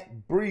Mac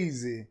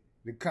Breezy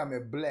to come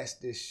and bless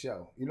this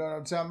show. You know what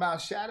I'm talking about?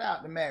 Shout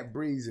out to Mac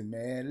Breezy,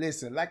 man.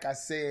 Listen, like I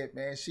said,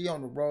 man, she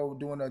on the road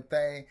doing her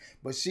thing,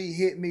 but she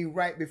hit me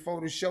right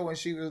before the show and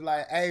she was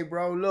like, hey,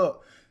 bro,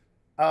 look,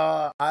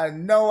 I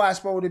know I'm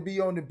supposed to be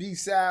on the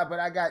B-side, but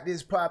I got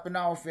this popping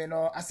off, and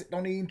I said,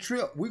 don't even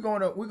trip. We're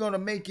gonna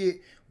make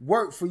it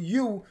work for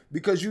you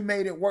because you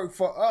made it work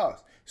for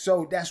us.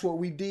 So that's what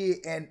we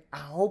did, and I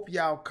hope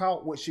y'all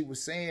caught what she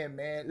was saying,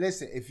 man.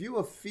 Listen, if you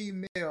a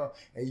female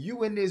and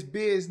you in this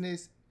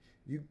business,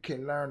 you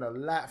can learn a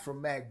lot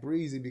from Mac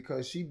Breezy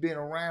because she been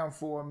around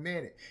for a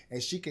minute,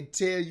 and she can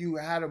tell you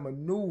how to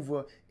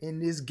maneuver in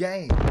this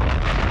game.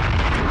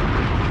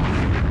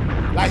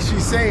 Like she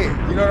said,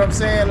 you know what I'm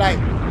saying? Like,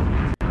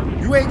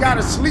 you ain't got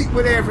to sleep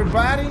with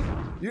everybody,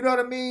 you know what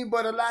I mean?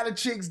 But a lot of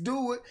chicks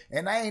do it,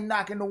 and I ain't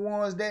knocking the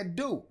ones that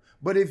do.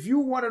 But if you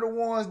one of the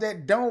ones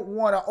that don't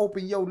want to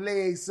open your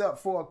legs up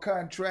for a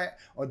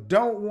contract or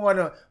don't want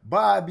to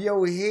bob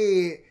your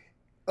head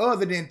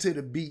other than to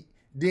the beat,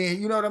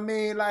 then, you know what I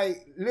mean?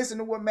 Like, listen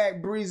to what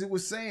Mac Breezy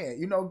was saying.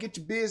 You know, get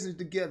your business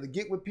together.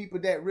 Get with people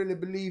that really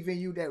believe in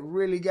you, that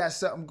really got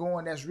something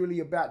going that's really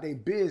about their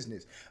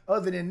business.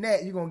 Other than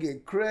that, you're going to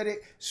get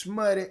credit,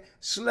 smutted,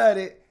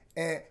 slutted,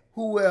 and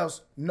who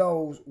else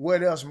knows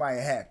what else might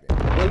happen.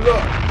 But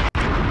look,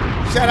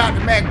 shout out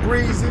to Mac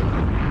Breezy.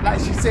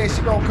 Like she said,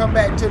 she going to come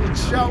back to the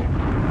show.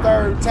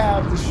 Third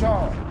time's the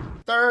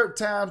charm. Third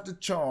time's the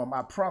charm,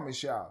 I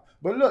promise y'all.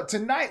 But look,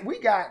 tonight we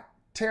got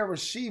Terra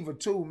Shiva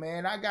too,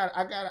 man. I got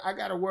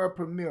a word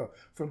premiere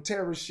from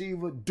Terra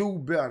Shiva. Do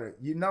better,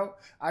 you know.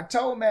 I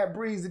told Matt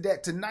Breezy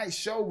that tonight's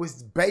show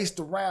was based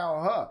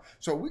around her,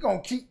 so we're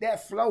gonna keep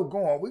that flow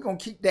going. We're gonna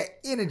keep that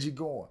energy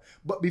going.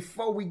 But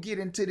before we get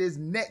into this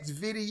next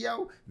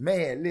video,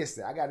 man,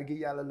 listen, I gotta give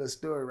y'all a little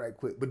story right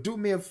quick. But do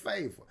me a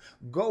favor,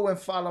 go and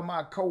follow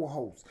my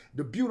co-host,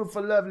 the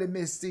beautiful, lovely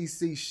Miss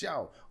CC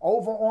Shaw,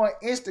 over on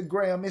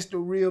Instagram. It's the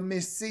real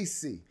Miss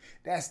CC.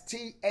 That's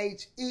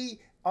TheRealMsCeeCee.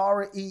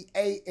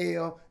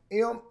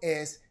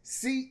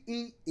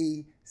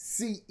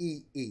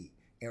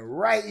 And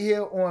right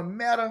here on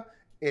Meta,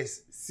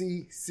 it's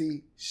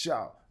CC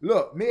Shaw.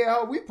 Look, me and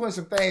her, we put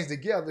some things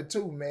together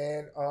too,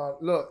 man.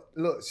 Look,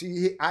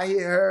 I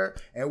hear her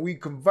and we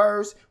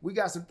converse. We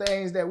got some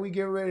things that we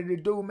getting ready to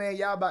do, man.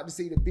 Y'all about to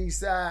see the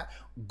B-side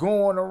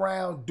going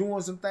around,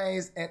 doing some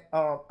things. And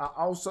I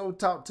also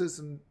talked to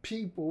some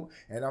people,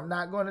 and I'm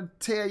not going to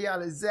tell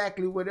y'all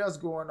exactly what else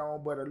going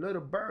on, but a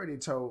little birdie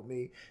told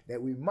me that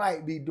we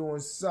might be doing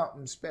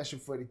something special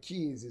for the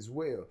kids as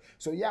well.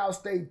 So y'all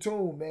stay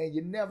tuned, man.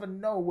 You never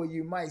know where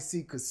you might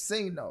see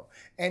Casino.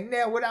 And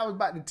now what I was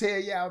about to tell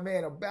y'all,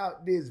 man,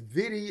 about this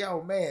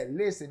video, man,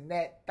 listen,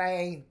 that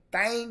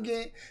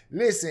thingin'.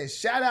 Listen,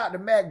 shout out to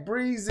Mac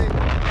Breezy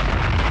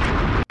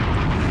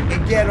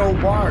and Ghetto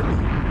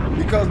Barbie.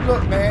 Because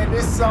look, man,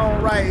 this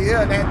song right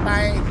here, that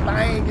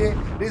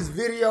thingin', this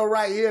video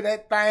right here,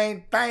 that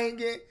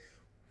thingin',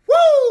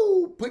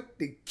 woo, put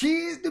the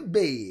kids to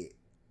bed.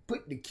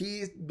 Put the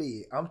kids to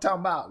bed. I'm talking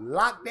about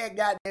lock that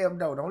goddamn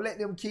door. Don't let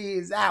them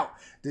kids out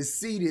to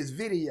see this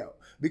video.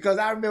 Because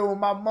I remember when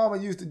my mama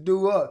used to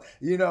do us,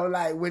 you know,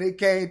 like when it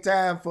came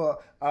time for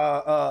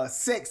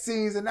sex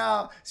scenes and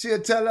all,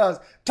 she'll tell us,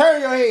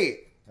 turn your head.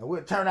 And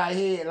we'll turn our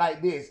head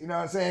like this, you know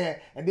what I'm saying?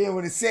 And then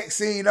when the sex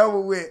scene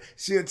over with,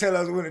 she'll tell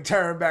us when to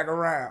turn back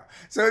around.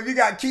 So if you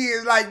got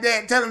kids like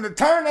that, tell them to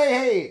turn their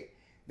head.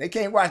 They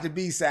can't watch the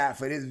B-side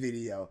for this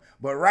video.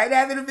 But right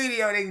after the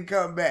video, they can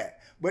come back.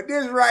 But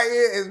this right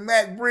here is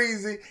Mac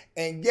Breezy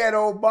and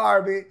Ghetto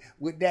Barbie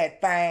with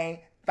that thingin'.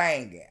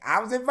 I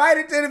was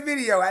invited to the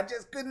video. I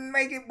just couldn't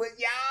make it, but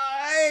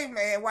y'all, hey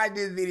man, watch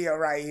this video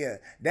right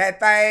here. That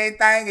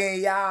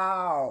thingin',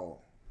 y'all.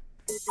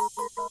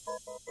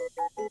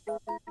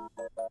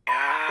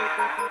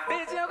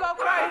 Bitch, you go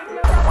crazy.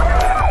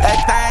 That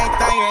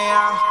thingin',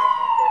 y'all.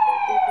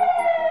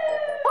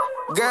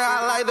 Girl,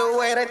 I like the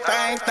way that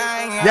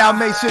thingin'. Y'all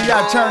make sure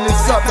y'all turn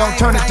this up, don't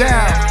turn it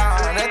down.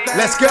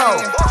 Let's go.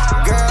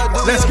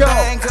 Let's go.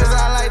 Cause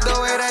I like the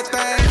way that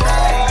thing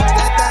thingin',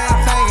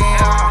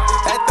 y'all.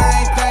 That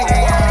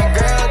thingin', y'all.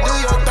 Girl, do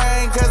your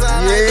thing, cause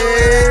I like the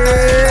way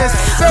that yes,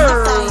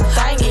 sir.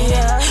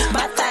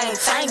 My thing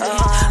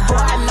thingin'. Boy,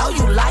 I know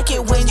you like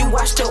it when you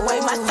watch the way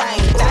my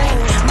thing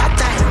thingin'. My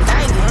thing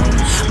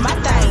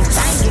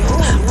thingin'.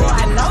 Boy,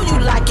 I know you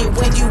like it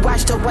when you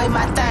watch the way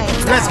my thing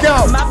thingin'. Let's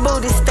go. My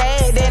booty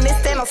stayed and it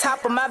stand on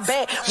top of my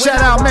back. Shout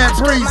out Matt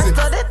Breezy.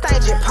 That thing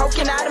just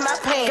poking out of my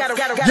pants.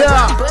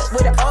 Yeah. Butt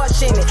with an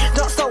arch in it.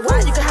 Don't so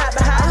wide you can hide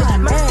behind it.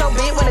 Make so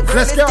big when the girl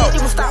Let's is go. dead,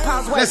 you will stop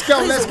pause. Let's go,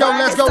 let's go,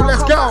 let's go,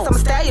 let's go. I'm a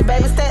stallion,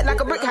 baby, stacked like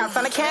a brick house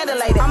on a candle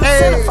lady. I'm a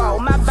Hey.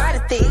 centerfold, my body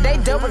thick, they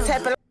double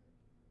tapping.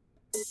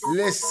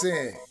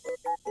 Listen,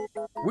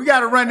 we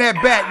got to run that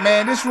back,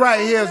 man. This right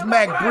here is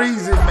Mac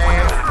Breezy,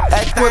 man.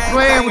 Quit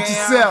playing with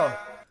yourself.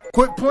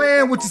 Quit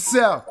playing with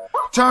yourself.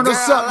 Turn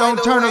us up,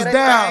 don't turn us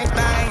down.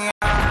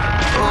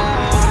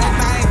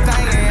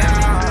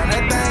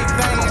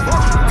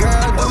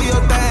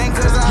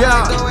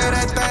 Yeah.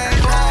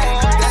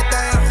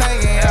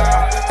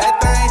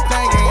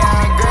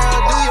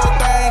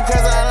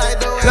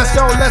 Let's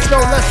go, let's go,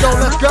 let's go,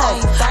 let's go.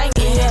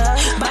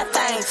 My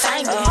thing,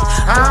 boy,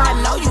 I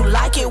know you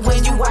like it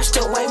when you washed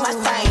away my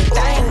thing,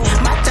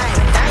 my thing,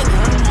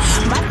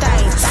 my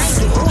thing,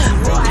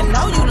 boy, I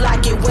know you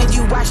like it when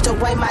you washed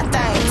away my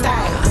thing.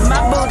 My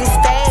booty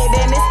stayed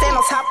and it stand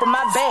on top of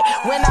my bed.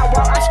 When I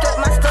walk, I strut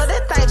my stuff,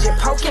 that thing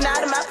just poking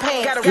out of my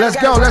pants. Let's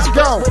go, let's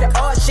go. With an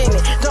arch in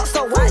it, don't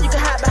so wide you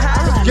can hide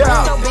behind it.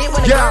 Yeah, so big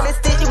when the girl is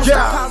stick, you was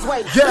pounds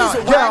weight.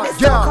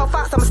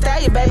 I'm a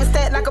stallion, baby,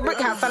 stacked like a brick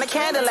house on a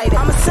candle lady.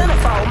 I'm a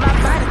centerfold, my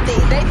body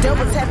thick, they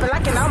double tapping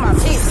like it on my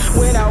piece.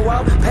 When I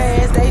walk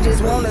past, they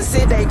just wanna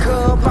sit they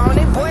cup on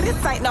it. Boy,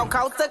 this ain't no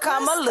coaster,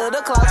 come a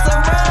little closer.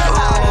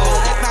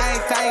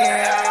 That thing,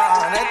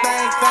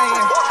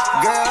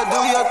 girl, do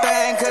your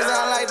thing, cause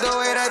I like the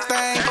way that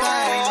thing.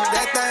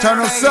 Turn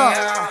us up.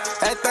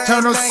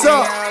 Turn us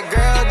up.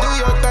 Girl, do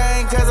your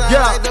thing, cause I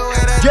like the way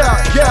that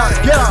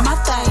yeah. My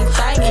thing,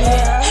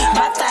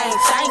 my thing,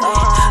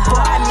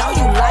 boy, I know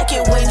you like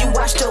it when you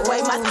washed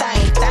away my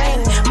thing,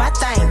 my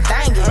thing,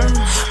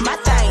 my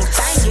thing,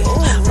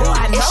 boy,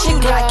 I know you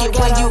like it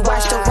when you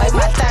washed away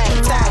my thing,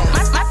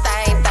 my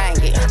thing,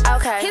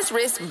 okay, his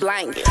wrist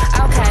blanket,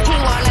 okay, he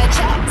wanna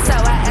chat, so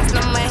I asked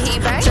him when he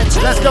bang.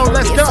 Let's go,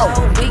 let's go.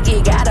 So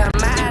Biggie got a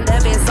mind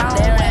of his own.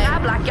 When I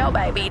block your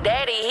baby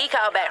daddy, he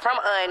called back from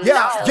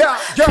unknown.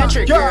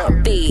 Country girl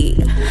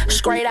big,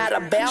 straight out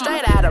of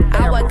Bama.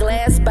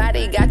 Hourglass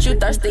body got you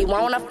thirsty,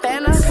 want a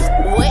Fanta?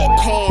 What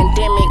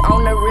pandemic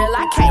on the real?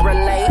 I can't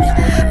relate.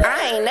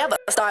 I ain't never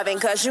starving,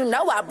 cause you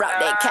know I brought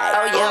that cake.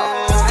 Oh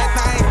yeah.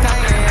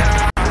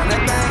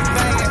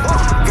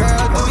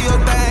 Girl, do your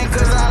thing,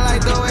 cause I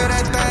like the way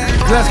that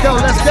thing. Let's go,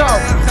 let's go.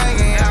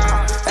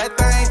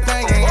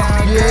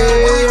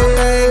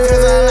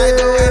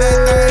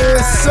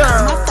 Yes,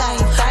 sir. My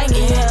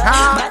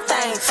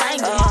thing,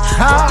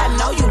 boy, I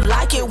know you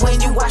like it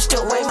when you washed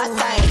away my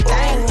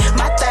thing,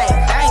 my thing,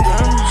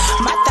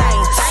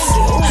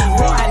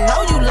 boy, I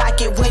know you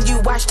like it when you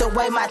washed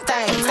away my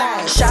thing.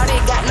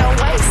 Shawty got no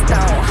waist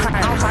on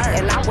her,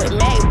 and I'm with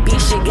Meg,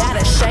 she got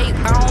a shape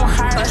on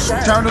her.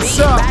 Turn us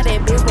up. Body,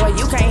 bitch, boy,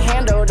 you can't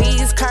handle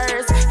these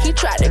curves. He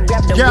tried to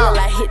grab the wheel,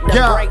 I hit the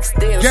brakes,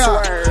 still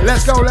swerve.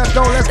 Let's go. They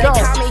call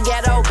me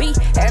Ghetto B,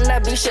 and the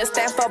B should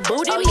stand for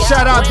booty.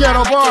 Shout out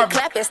Ghetto Bar.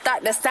 Clap it,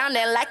 start to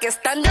sounding like it's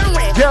thundering.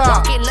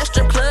 Walk in the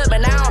strip club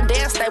and I don't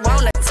dance, they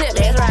wanna tip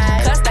me.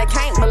 Cause they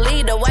can't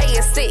believe the way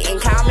it's sitting,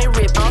 call me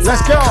Rip.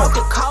 Let's go.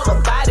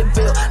 Coca-Cola body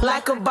built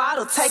like a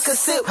bottle, take a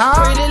sip.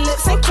 Pretty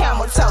lips and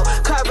camel toe,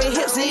 curvy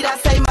hips, need I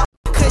say my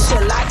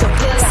cushion like a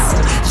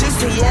pillow,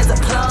 juicy as a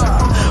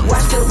plum.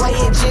 Watch the way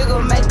it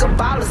jiggle, make a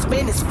ball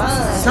spin, it's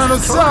fun. Turn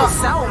us up.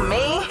 So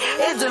mean,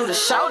 it do the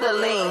shoulder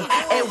lean,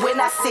 and when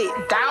I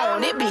sit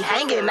down, it be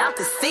hanging out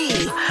the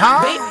seat.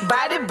 Big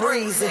body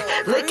breezy,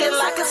 looking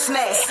like a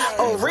snack.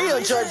 A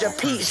real Georgia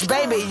peach,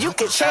 baby, you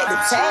can check the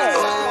tag.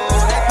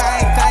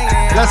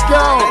 Let's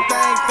go.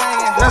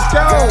 Let's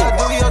go.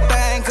 Do your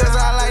thing, cause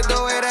I like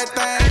the way that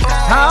thing.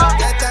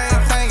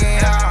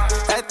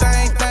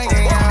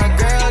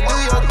 Girl, do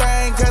your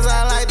thing, cause I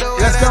like the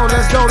way let's go,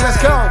 let's go, let's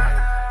go.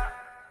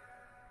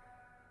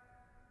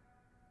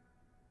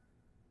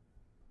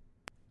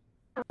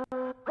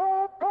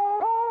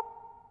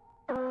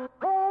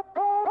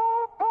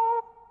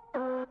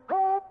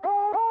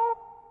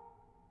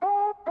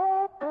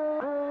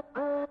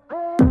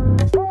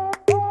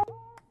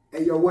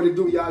 Hey, yo, what it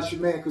do, y'all? It's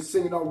your man,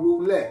 Casino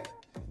Roulette.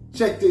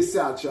 Check this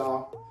out,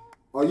 y'all.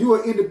 Are you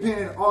an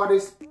independent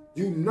artist?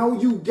 You know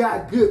you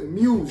got good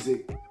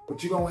music,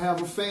 but you don't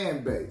have a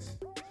fan base.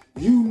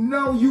 You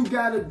know you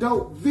got a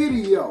dope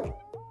video,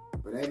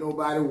 but ain't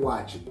nobody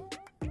watching it.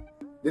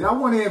 Then I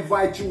want to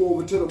invite you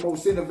over to the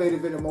most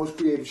innovative and the most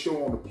creative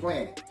show on the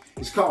planet.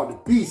 It's called The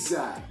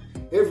B-Side.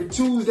 Every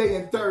Tuesday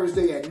and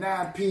Thursday at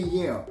 9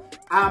 p.m.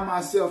 I,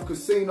 myself,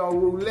 Casino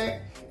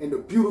Roulette, and the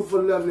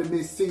beautiful, lovely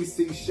Miss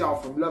CC Shaw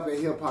from Love and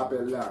Hip Hop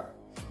Atlanta.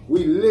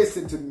 We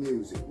listen to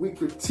music, we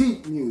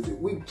critique music,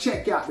 we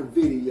check out the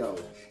videos,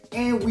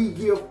 and we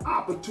give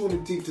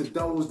opportunity to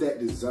those that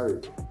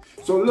deserve it.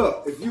 So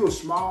look, if you're a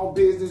small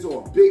business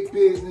or a big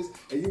business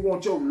and you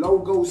want your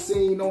logo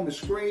seen on the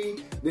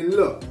screen, then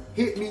look,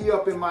 hit me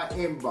up in my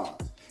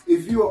inbox.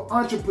 If you're an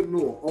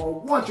entrepreneur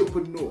or a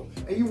wantrepreneur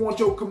and you want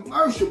your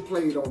commercial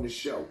played on the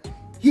show,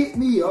 hit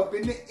me up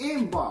in the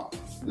inbox.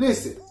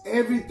 Listen,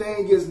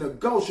 everything is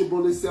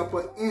negotiable except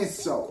for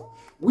insult.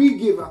 We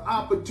giving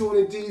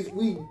opportunities,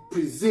 we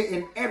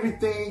presenting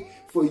everything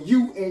for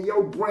you and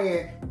your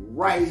brand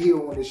right here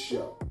on the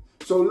show.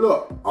 So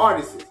look,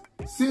 artists,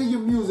 send your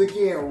music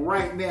in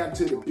right now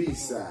to the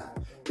B-Side.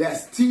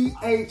 That's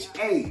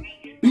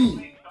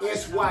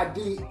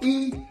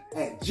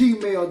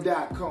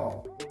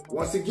THABSYDE@gmail.com.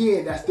 Once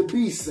again, that's the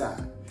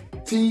B-Side.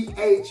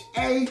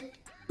 THABSYDE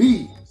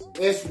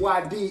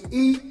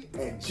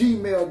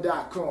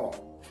syde@gmail.com.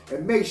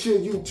 And make sure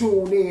you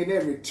tune in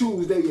every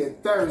Tuesday and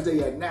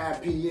Thursday at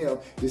 9 p.m.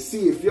 to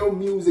see if your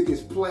music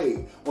is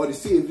played or to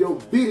see if your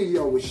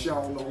video is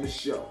shown on the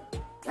show.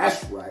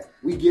 That's right.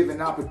 We giving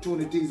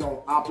opportunities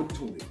on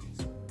opportunities.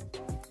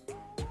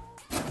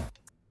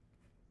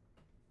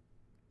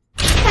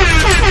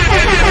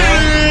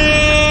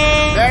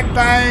 That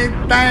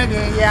thing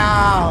banging,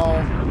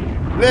 y'all.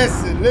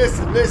 Listen.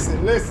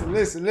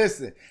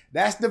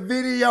 That's the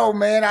video,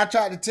 man. I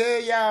tried to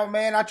tell y'all,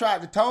 man. I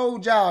tried to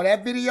told y'all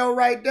that video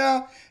right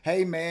there.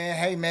 Hey,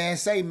 man,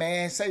 say,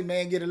 man,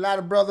 get a lot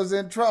of brothers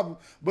in trouble.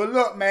 But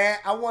look, man,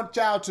 I want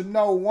y'all to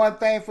know one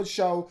thing for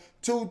sure,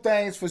 two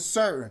things for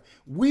certain.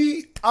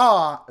 We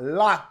are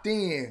locked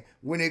in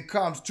when it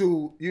comes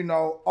to,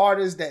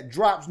 artists that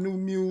drops new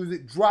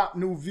music, drop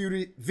new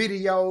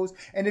videos.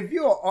 And if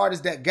you're an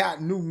artist that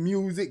got new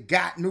music,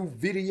 got new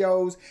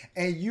videos,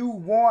 and you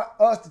want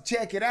us to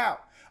check it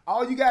out,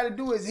 all you got to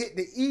do is hit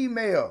the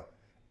email.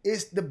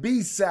 It's the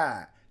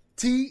B-side,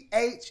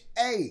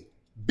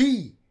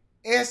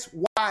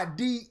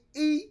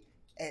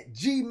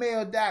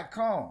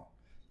 THABSYDE@gmail.com.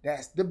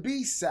 That's the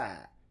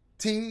B-side,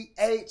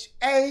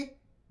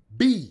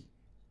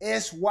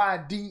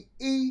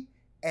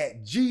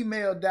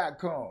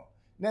 THABSYDE@gmail.com.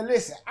 Now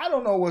listen, I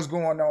don't know what's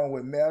going on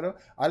with Meta.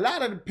 A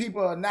lot of the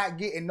people are not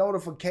getting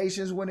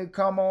notifications when we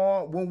come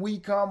on,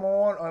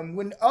 and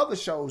when other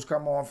shows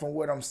come on, from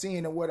what I'm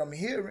seeing and what I'm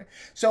hearing.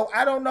 So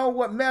I don't know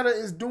what Meta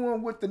is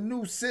doing with the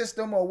new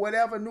system or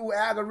whatever new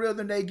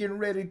algorithm they getting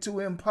ready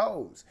to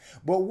impose.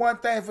 But one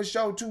thing for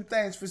sure, two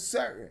things for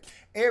certain.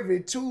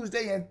 Every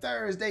Tuesday and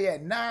Thursday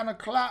at 9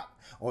 o'clock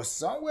or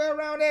somewhere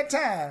around that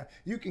time,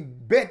 you can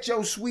bet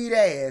your sweet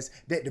ass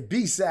that the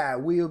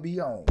B-side will be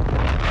on.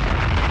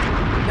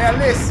 Now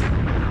listen,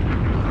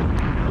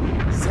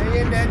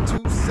 saying that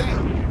to say,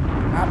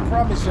 I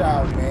promise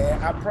y'all, man,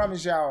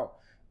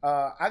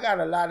 I got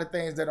a lot of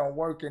things that I'm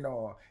working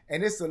on,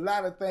 and it's a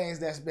lot of things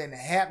that's been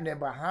happening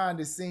behind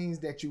the scenes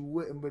that you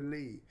wouldn't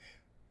believe.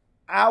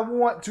 I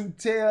want to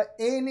tell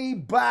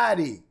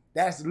anybody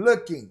that's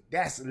looking,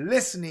 that's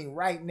listening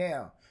right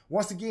now.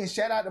 Once again,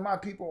 shout out to my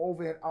people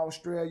over in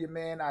Australia,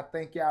 man. I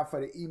thank y'all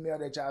for the email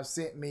that y'all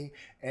sent me.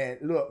 And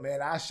look,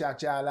 man, I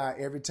shout y'all out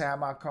every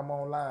time I come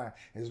online,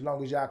 as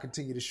long as y'all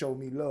continue to show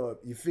me love.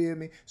 You feel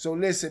me? So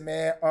listen,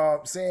 man,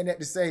 saying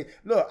that to say,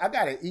 look, I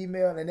got an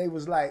email and they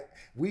was like,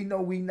 we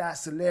know we not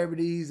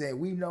celebrities and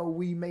we know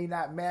we may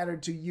not matter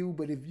to you,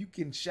 but if you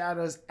can shout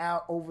us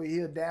out over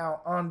here down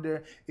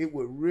under, it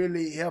would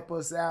really help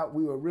us out.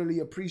 We would really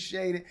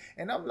appreciate it.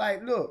 And I'm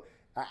like, look,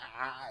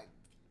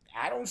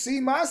 I don't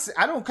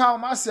call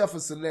myself a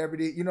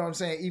celebrity, you know what I'm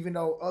saying? Even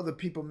though other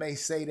people may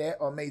say that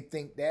or may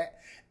think that.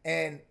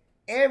 And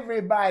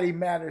everybody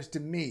matters to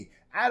me.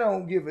 I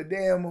don't give a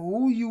damn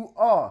who you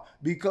are,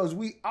 because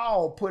we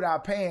all put our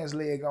pants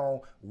leg on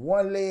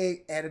one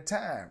leg at a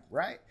time,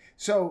 right?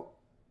 So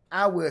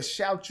I will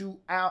shout you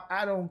out.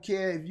 I don't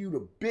care if you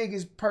the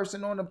biggest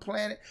person on the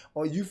planet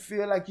or you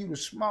feel like you the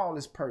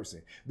smallest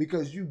person,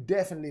 because you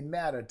definitely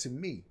matter to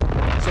me.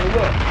 So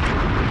look,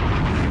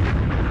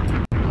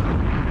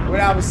 what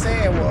I was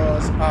saying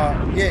was,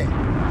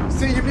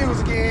 send your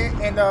music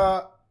in, and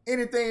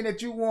anything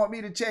that you want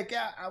me to check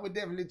out, I would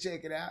definitely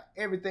check it out.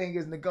 Everything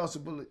is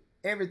negotiable.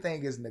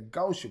 Everything is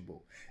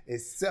negotiable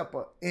except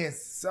for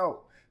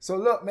insult. So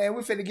look, man,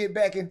 we finna get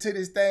back into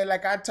this thing.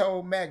 Like I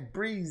told Mac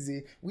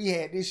Breezy, we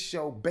had this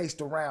show based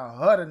around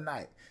her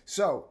tonight.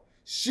 So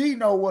she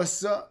know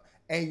what's up,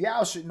 and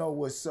y'all should know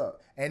what's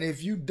up. And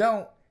if you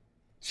don't,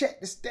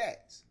 check the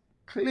stats.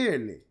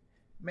 Clearly,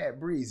 Mac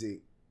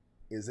Breezy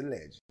is a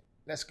legend.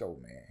 Let's go,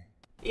 man.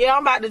 Yeah,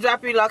 I'm about to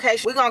drop your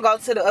location. We're going to go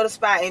to the other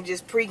spot and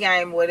just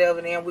pregame whatever,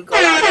 then we go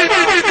out there.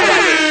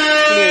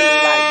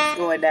 Clearly, like, it's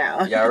going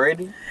down. Y'all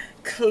ready?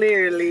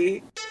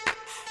 Clearly.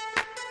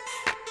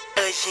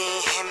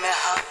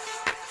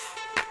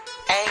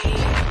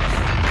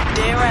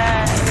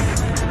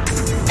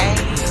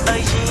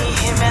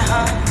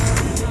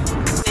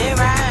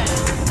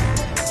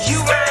 You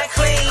ride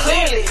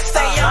clearly.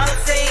 Stay on the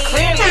scene.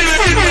 Clearly.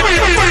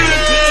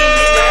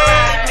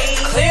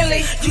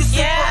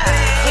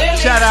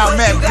 Shout out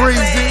Mac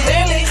Breezy.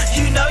 Clearly,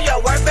 you know your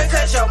worth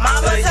because your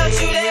mama told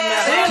you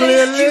that.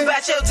 Clearly, you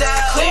got your dog.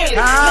 Clearly,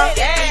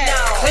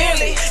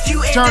 clearly, you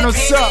turn us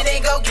up.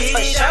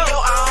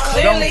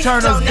 Don't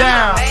turn us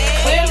down.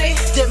 Clearly,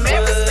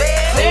 demand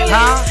respect. Clearly,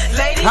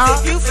 ladies,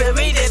 if you feel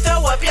me, then throw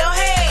up your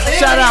hands.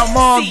 Shout out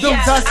Mom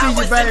Dukes, I see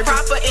you, baby.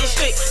 Proper and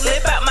strict.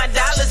 Live out my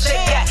dollars. They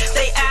got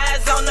they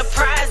eyes on the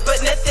prize,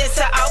 but nothing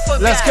to offer.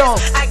 Let's go.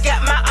 I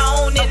got my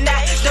own and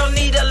I don't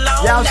need a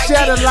loan. Y'all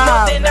share the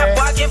live, man.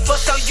 For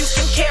so you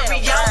can carry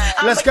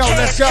on. Let's go,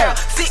 let's go.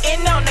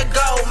 Sitting on the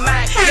gold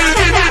mine. Y'all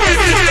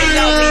been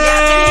on me,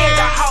 I've been here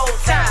the whole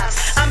time.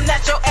 I'm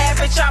not your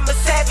average, I'm a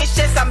savage,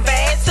 yes, I'm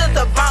bad to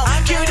the bone.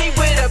 Cutie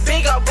with a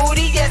big old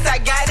booty, yes, I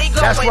got it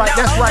going on. That's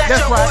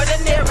right.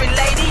 Ordinary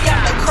lady,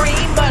 I'm the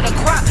cream of the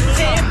crop.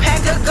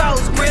 10-pack of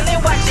goals, grilling,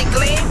 watch it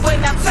gleam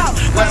when I'm tall.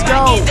 Let's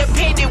go.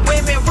 Independent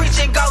women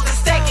reaching goals and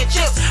stacking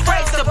chips.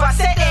 Raise the bar,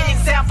 set an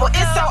example.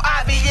 simple, it's so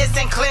obvious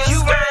and clear. You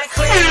ride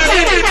clearly.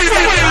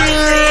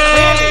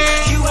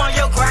 You on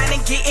your grind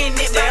and getting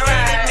it by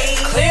any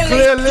means.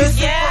 Clearly.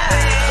 Yeah,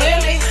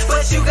 clearly.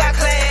 But you got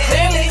class.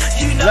 Clearly.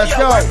 You know Let's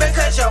your go. work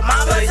because your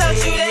mama told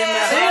you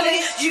that. Clearly.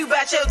 You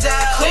bout your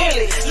dog.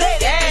 Clearly. Let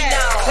it be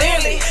known.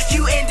 Clearly.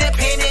 You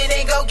independent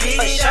and go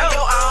get it on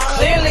your own.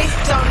 Clearly.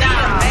 Don't need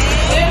a man.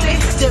 Clearly.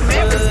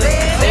 Demand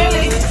respect.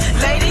 Clearly.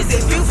 Ladies,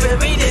 if you feel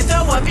me, then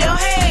throw up your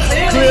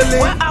hands.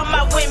 Clearly. Where are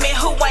my women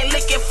who ain't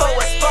looking for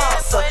a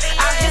sponsor?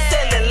 Out here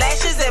selling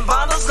lashes and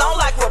bundles long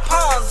like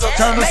Rapunzel.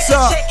 Turn Make us a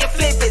up. check and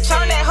flip it.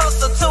 Turn that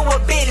hustle to a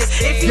business.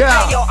 If you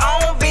pay your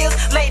own bills,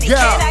 lady,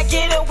 can I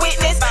get a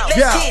witness? Let's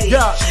get it.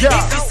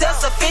 If you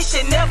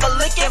self-sufficient, never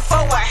looking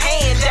for a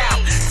handout.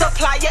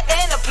 Supplier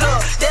and a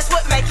plug, that's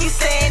what make you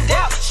stand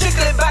out.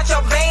 Strictly about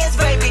your bands,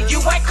 baby.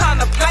 You ain't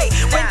come to play.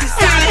 When you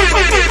sign it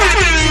with your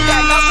pocket, you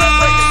got no trust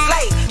but the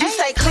slate. You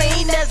say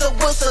clean as a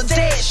whistle,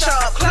 dead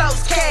sharp, close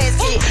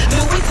casket.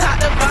 Louis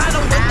top to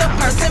bottom with the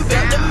person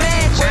built the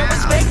match. Well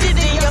respected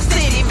in your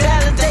city,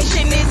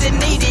 validation isn't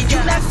needed.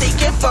 You not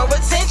seeking for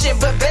attention,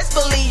 but best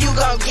believe you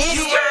gon' get it.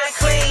 You ride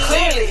clean,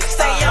 clearly,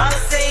 stay on the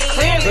scene.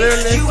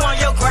 Clearly, you on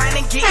your grind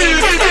and getting it.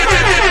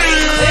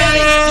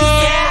 Clearly,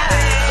 yeah,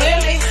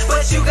 clearly,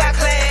 but you got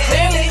class.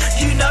 Clearly,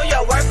 you know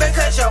your work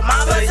because your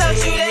mama told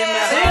you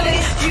that. Clearly,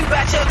 you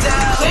bout your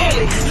dog.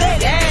 Clearly,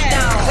 let it be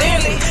known.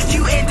 Clearly,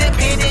 you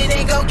independent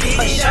and go get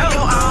it on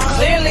your own.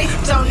 Clearly,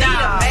 don't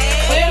need a man.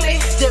 Clearly,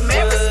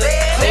 demand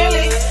respect.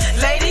 Clearly,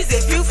 ladies,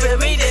 if you feel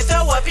me, then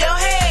throw up your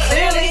hands.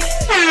 Clearly.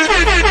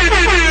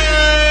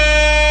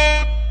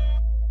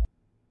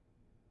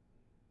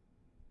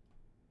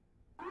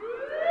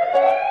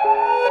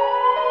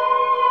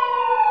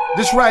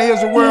 This right here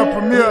is a world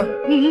premiere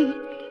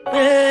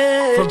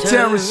from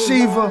Terrence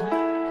Shiva,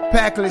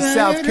 Packlet,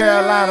 South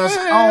Carolina's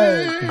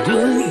own.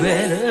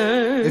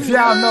 If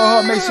y'all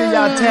know her, make sure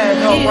y'all tag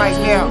her right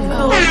now.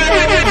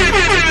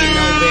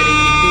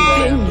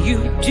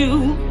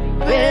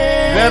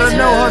 Let her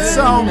know her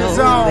song is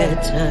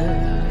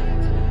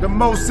on. The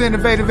most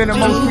innovative and the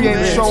most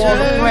creative show on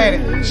the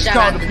planet. It's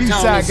called The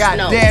B-Side,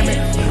 goddammit.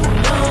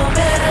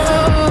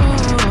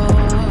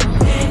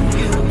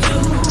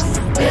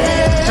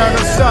 Turn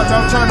us up,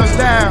 don't turn us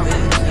down.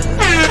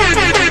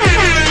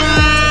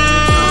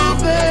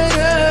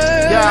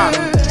 Yeah.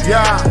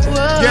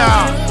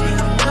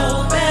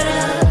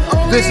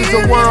 This is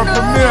a world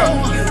premiere.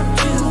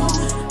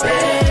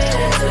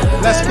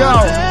 Let's go.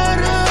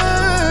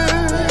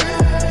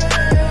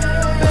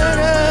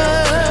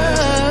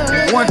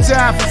 One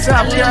time for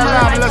South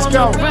Carolina, let's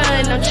go.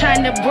 I'm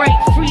trying to break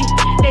free.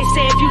 They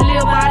say if you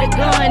live by the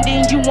gun,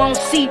 then you won't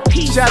see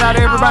peace. Shout out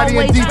to everybody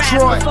in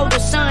Detroit. Before the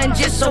sun,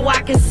 just so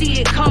I can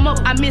see it come up.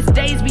 I miss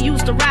days we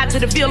used to ride to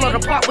the field or the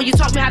park where you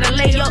taught me how to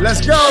lay up.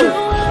 Let's go.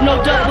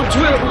 No double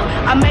dribble.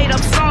 I made up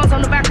songs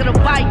on the back of the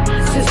bike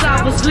since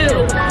I was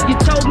little. You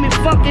told me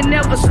fucking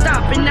never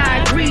stop, and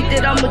I agreed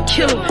that I'ma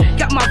kill 'em.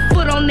 Got my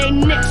foot on their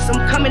necks,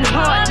 I'm coming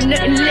hard,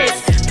 nothing less.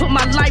 Put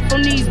my life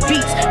on these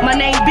beats. My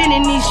name been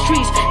in these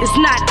streets. It's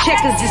not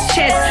checkers, it's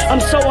chess.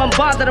 I'm so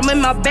unbothered. I'm in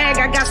my bag.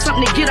 I got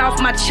something to get off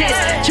my chest.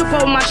 Chip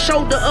on my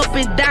shoulder, up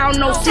and down,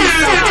 no seesaw.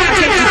 I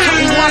can't be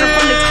taking water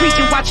from the creek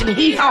and watching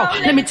hee-haw.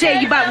 Let me tell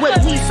you about what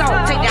we saw.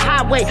 Take the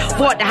highway,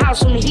 bought the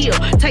house on the hill.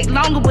 Take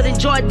longer, but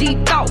enjoy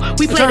deep thought.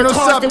 We play Turn the us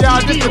cards up, that y'all.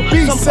 we This deal. the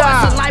Some B-side.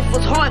 parts of life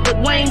was hard, but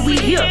Wayne, we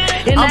here.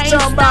 And I'm I ain't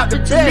talking about the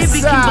stopping till best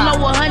it can side.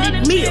 blow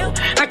 100 mil.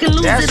 I can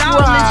lose That's it all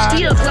right. and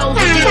still close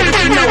the deal, but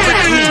you know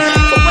about me.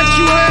 But what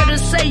you heard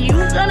us say, you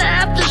gonna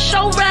have to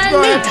show by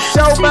Gonna me. have to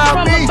show See, by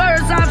from me. a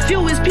bird's eye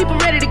view, is people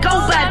ready to go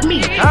by me.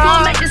 You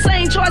won't make the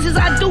same choices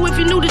I do if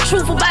you knew the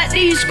truth about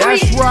these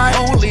streets. That's right.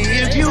 Only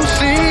if you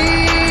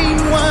see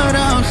what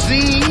I've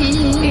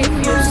seen, If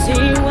you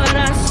see what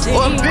I see,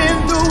 or been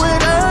through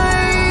what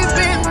I've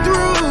been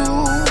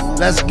through,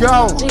 Let's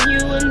go. then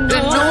you will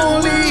then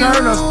know. only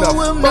Turn us the you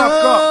will fuck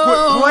up. Quit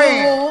know.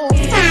 playing.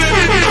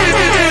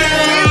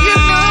 If you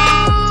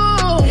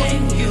know,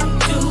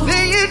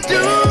 then you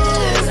do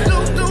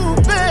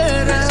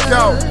better. Let's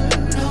go.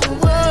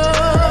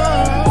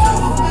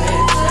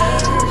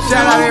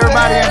 Shout out to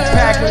everybody in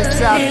Packlet,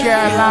 South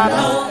Carolina.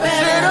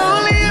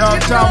 You know what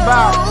I'm talking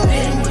about?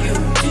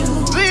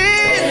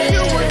 Then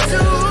you would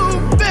do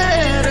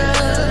better.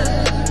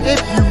 If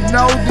you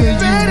know, then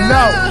you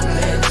know.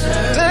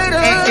 And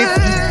if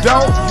you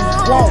don't,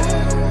 you won't.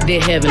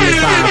 Dear Heavenly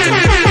Father,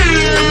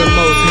 the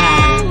Most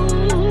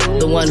High,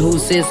 the one who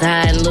sits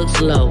high and looks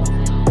low,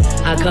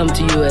 I come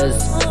to you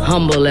as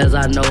humble as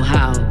I know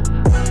how,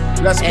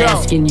 Let's go.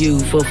 asking you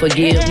for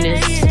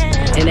forgiveness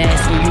and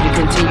asking you to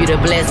continue to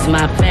bless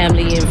my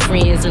family and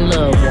friends and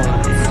loved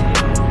ones.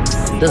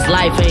 This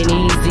life ain't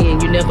easy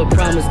and you never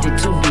promised it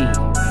to be.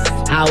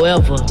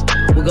 However,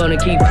 we're gonna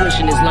keep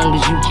pushing as long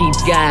as you keep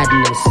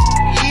guiding us.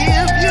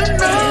 If you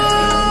know,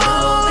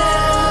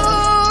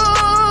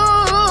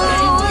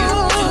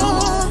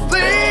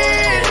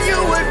 then you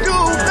would do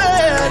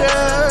better.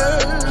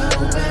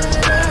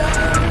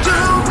 Do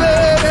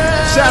better.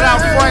 Shout out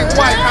Frank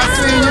White. I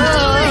see you.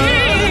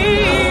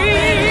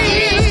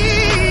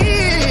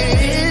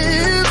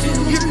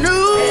 If you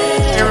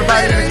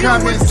everybody in the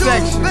comment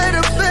section.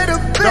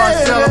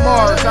 Darcella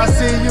Morris, I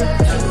see you.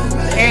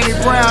 Annie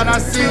Brown, I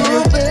see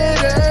you.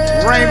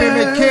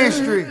 Raymond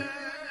McKinstry.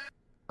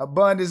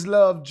 Abundance,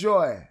 love,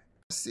 joy. I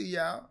see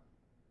y'all.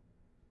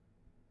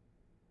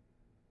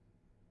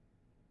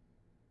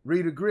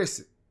 Rita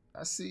Grissett,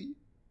 I see you.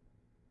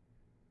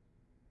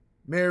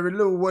 Mary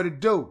Lou, what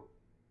it do?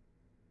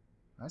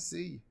 I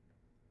see you.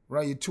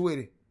 Run your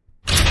Twitter.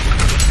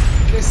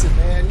 Listen,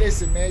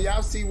 man.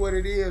 Y'all see what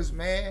it is,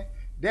 man.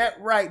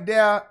 That right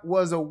there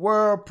was a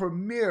world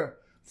premiere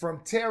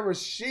from Terra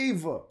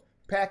Shiva,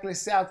 Packlet,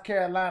 South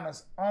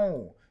Carolina's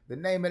own. The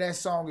name of that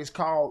song is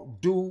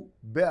called Do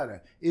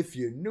Better. If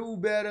you knew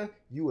better,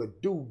 you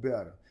would do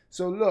better.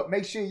 So look,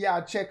 make sure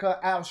y'all check her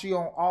out. She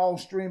on all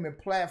streaming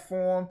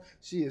platforms.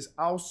 She is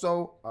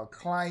also a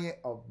client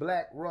of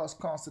Black Rust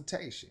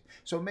Consultation.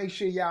 So make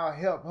sure y'all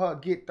help her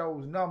get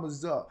those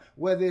numbers up.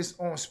 Whether it's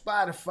on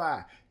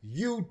Spotify,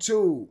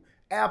 YouTube,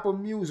 Apple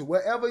Music,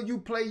 wherever you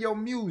play your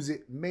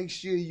music, make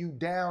sure you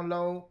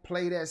download,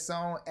 play that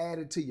song, add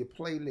it to your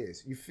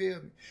playlist. You feel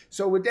me?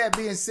 So with that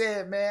being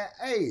said, man,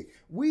 hey,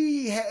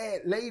 we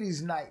had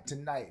ladies' night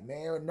tonight,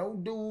 man. No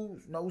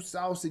dudes, no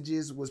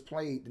sausages was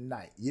played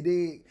tonight. You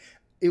dig?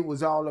 It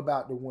was all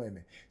about the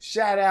women.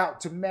 Shout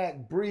out to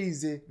Mac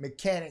Breezy,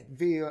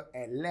 Mechanicville,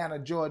 Atlanta,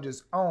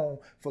 Georgia's own,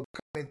 for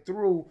coming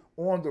through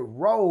on the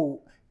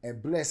road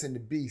and blessing the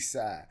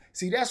B-side.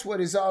 See, that's what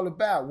it's all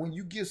about. When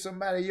you give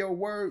somebody your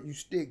word, you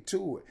stick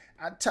to it.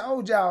 I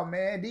told y'all,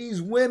 man,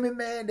 these women,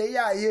 man, they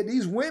out here.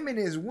 These women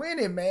is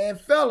winning, man.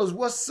 Fellas,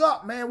 what's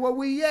up, man? Where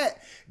we at?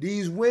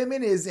 These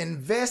women is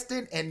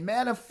investing and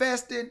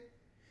manifesting.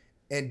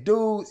 And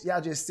dudes,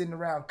 y'all just sitting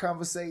around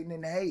conversating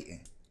and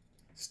hating.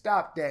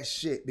 Stop that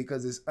shit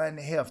because it's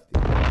unhealthy.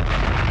 But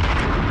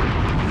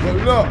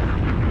look,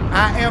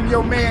 I am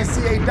your man,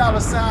 C.A.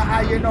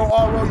 $INOROULETTE.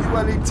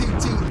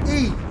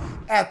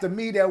 After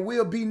me, there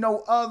will be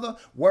no other.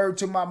 Word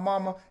to my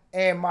mama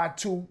and my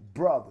two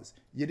brothers.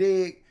 You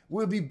dig?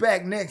 We'll be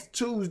back next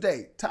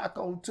Tuesday,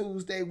 Taco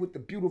Tuesday, with the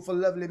beautiful,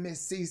 lovely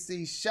Miss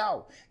CC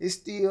Shaw. It's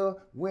still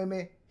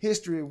Women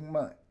History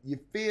Month. You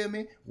feel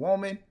me?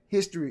 Woman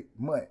History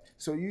Month.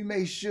 So you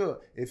make sure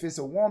if it's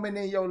a woman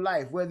in your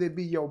life, whether it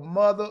be your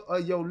mother or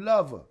your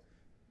lover,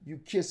 you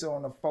kiss her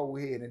on the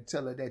forehead and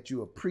tell her that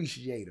you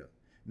appreciate her.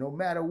 No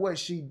matter what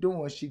she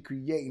doing, she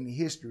creating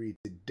history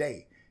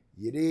today.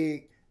 You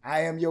dig?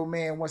 I am your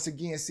man once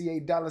again, C.A.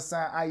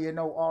 $INOROULETTE.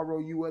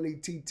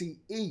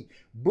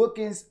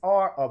 Bookings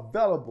are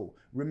available.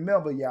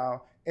 Remember,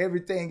 y'all,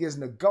 everything is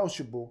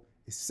negotiable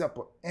except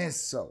for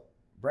insult.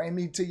 Bring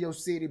me to your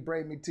city,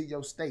 bring me to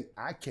your state.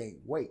 I can't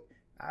wait.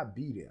 I'll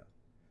be there.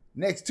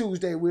 Next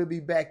Tuesday, we'll be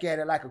back at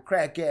it like a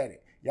crack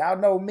addict. Y'all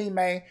know me,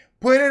 man.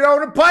 Put it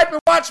on the pipe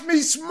and watch me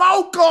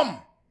smoke them.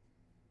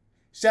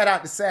 Shout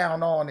out to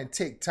Sound On and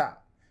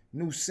TikTok.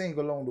 New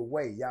single on the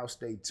way. Y'all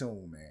stay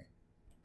tuned, man.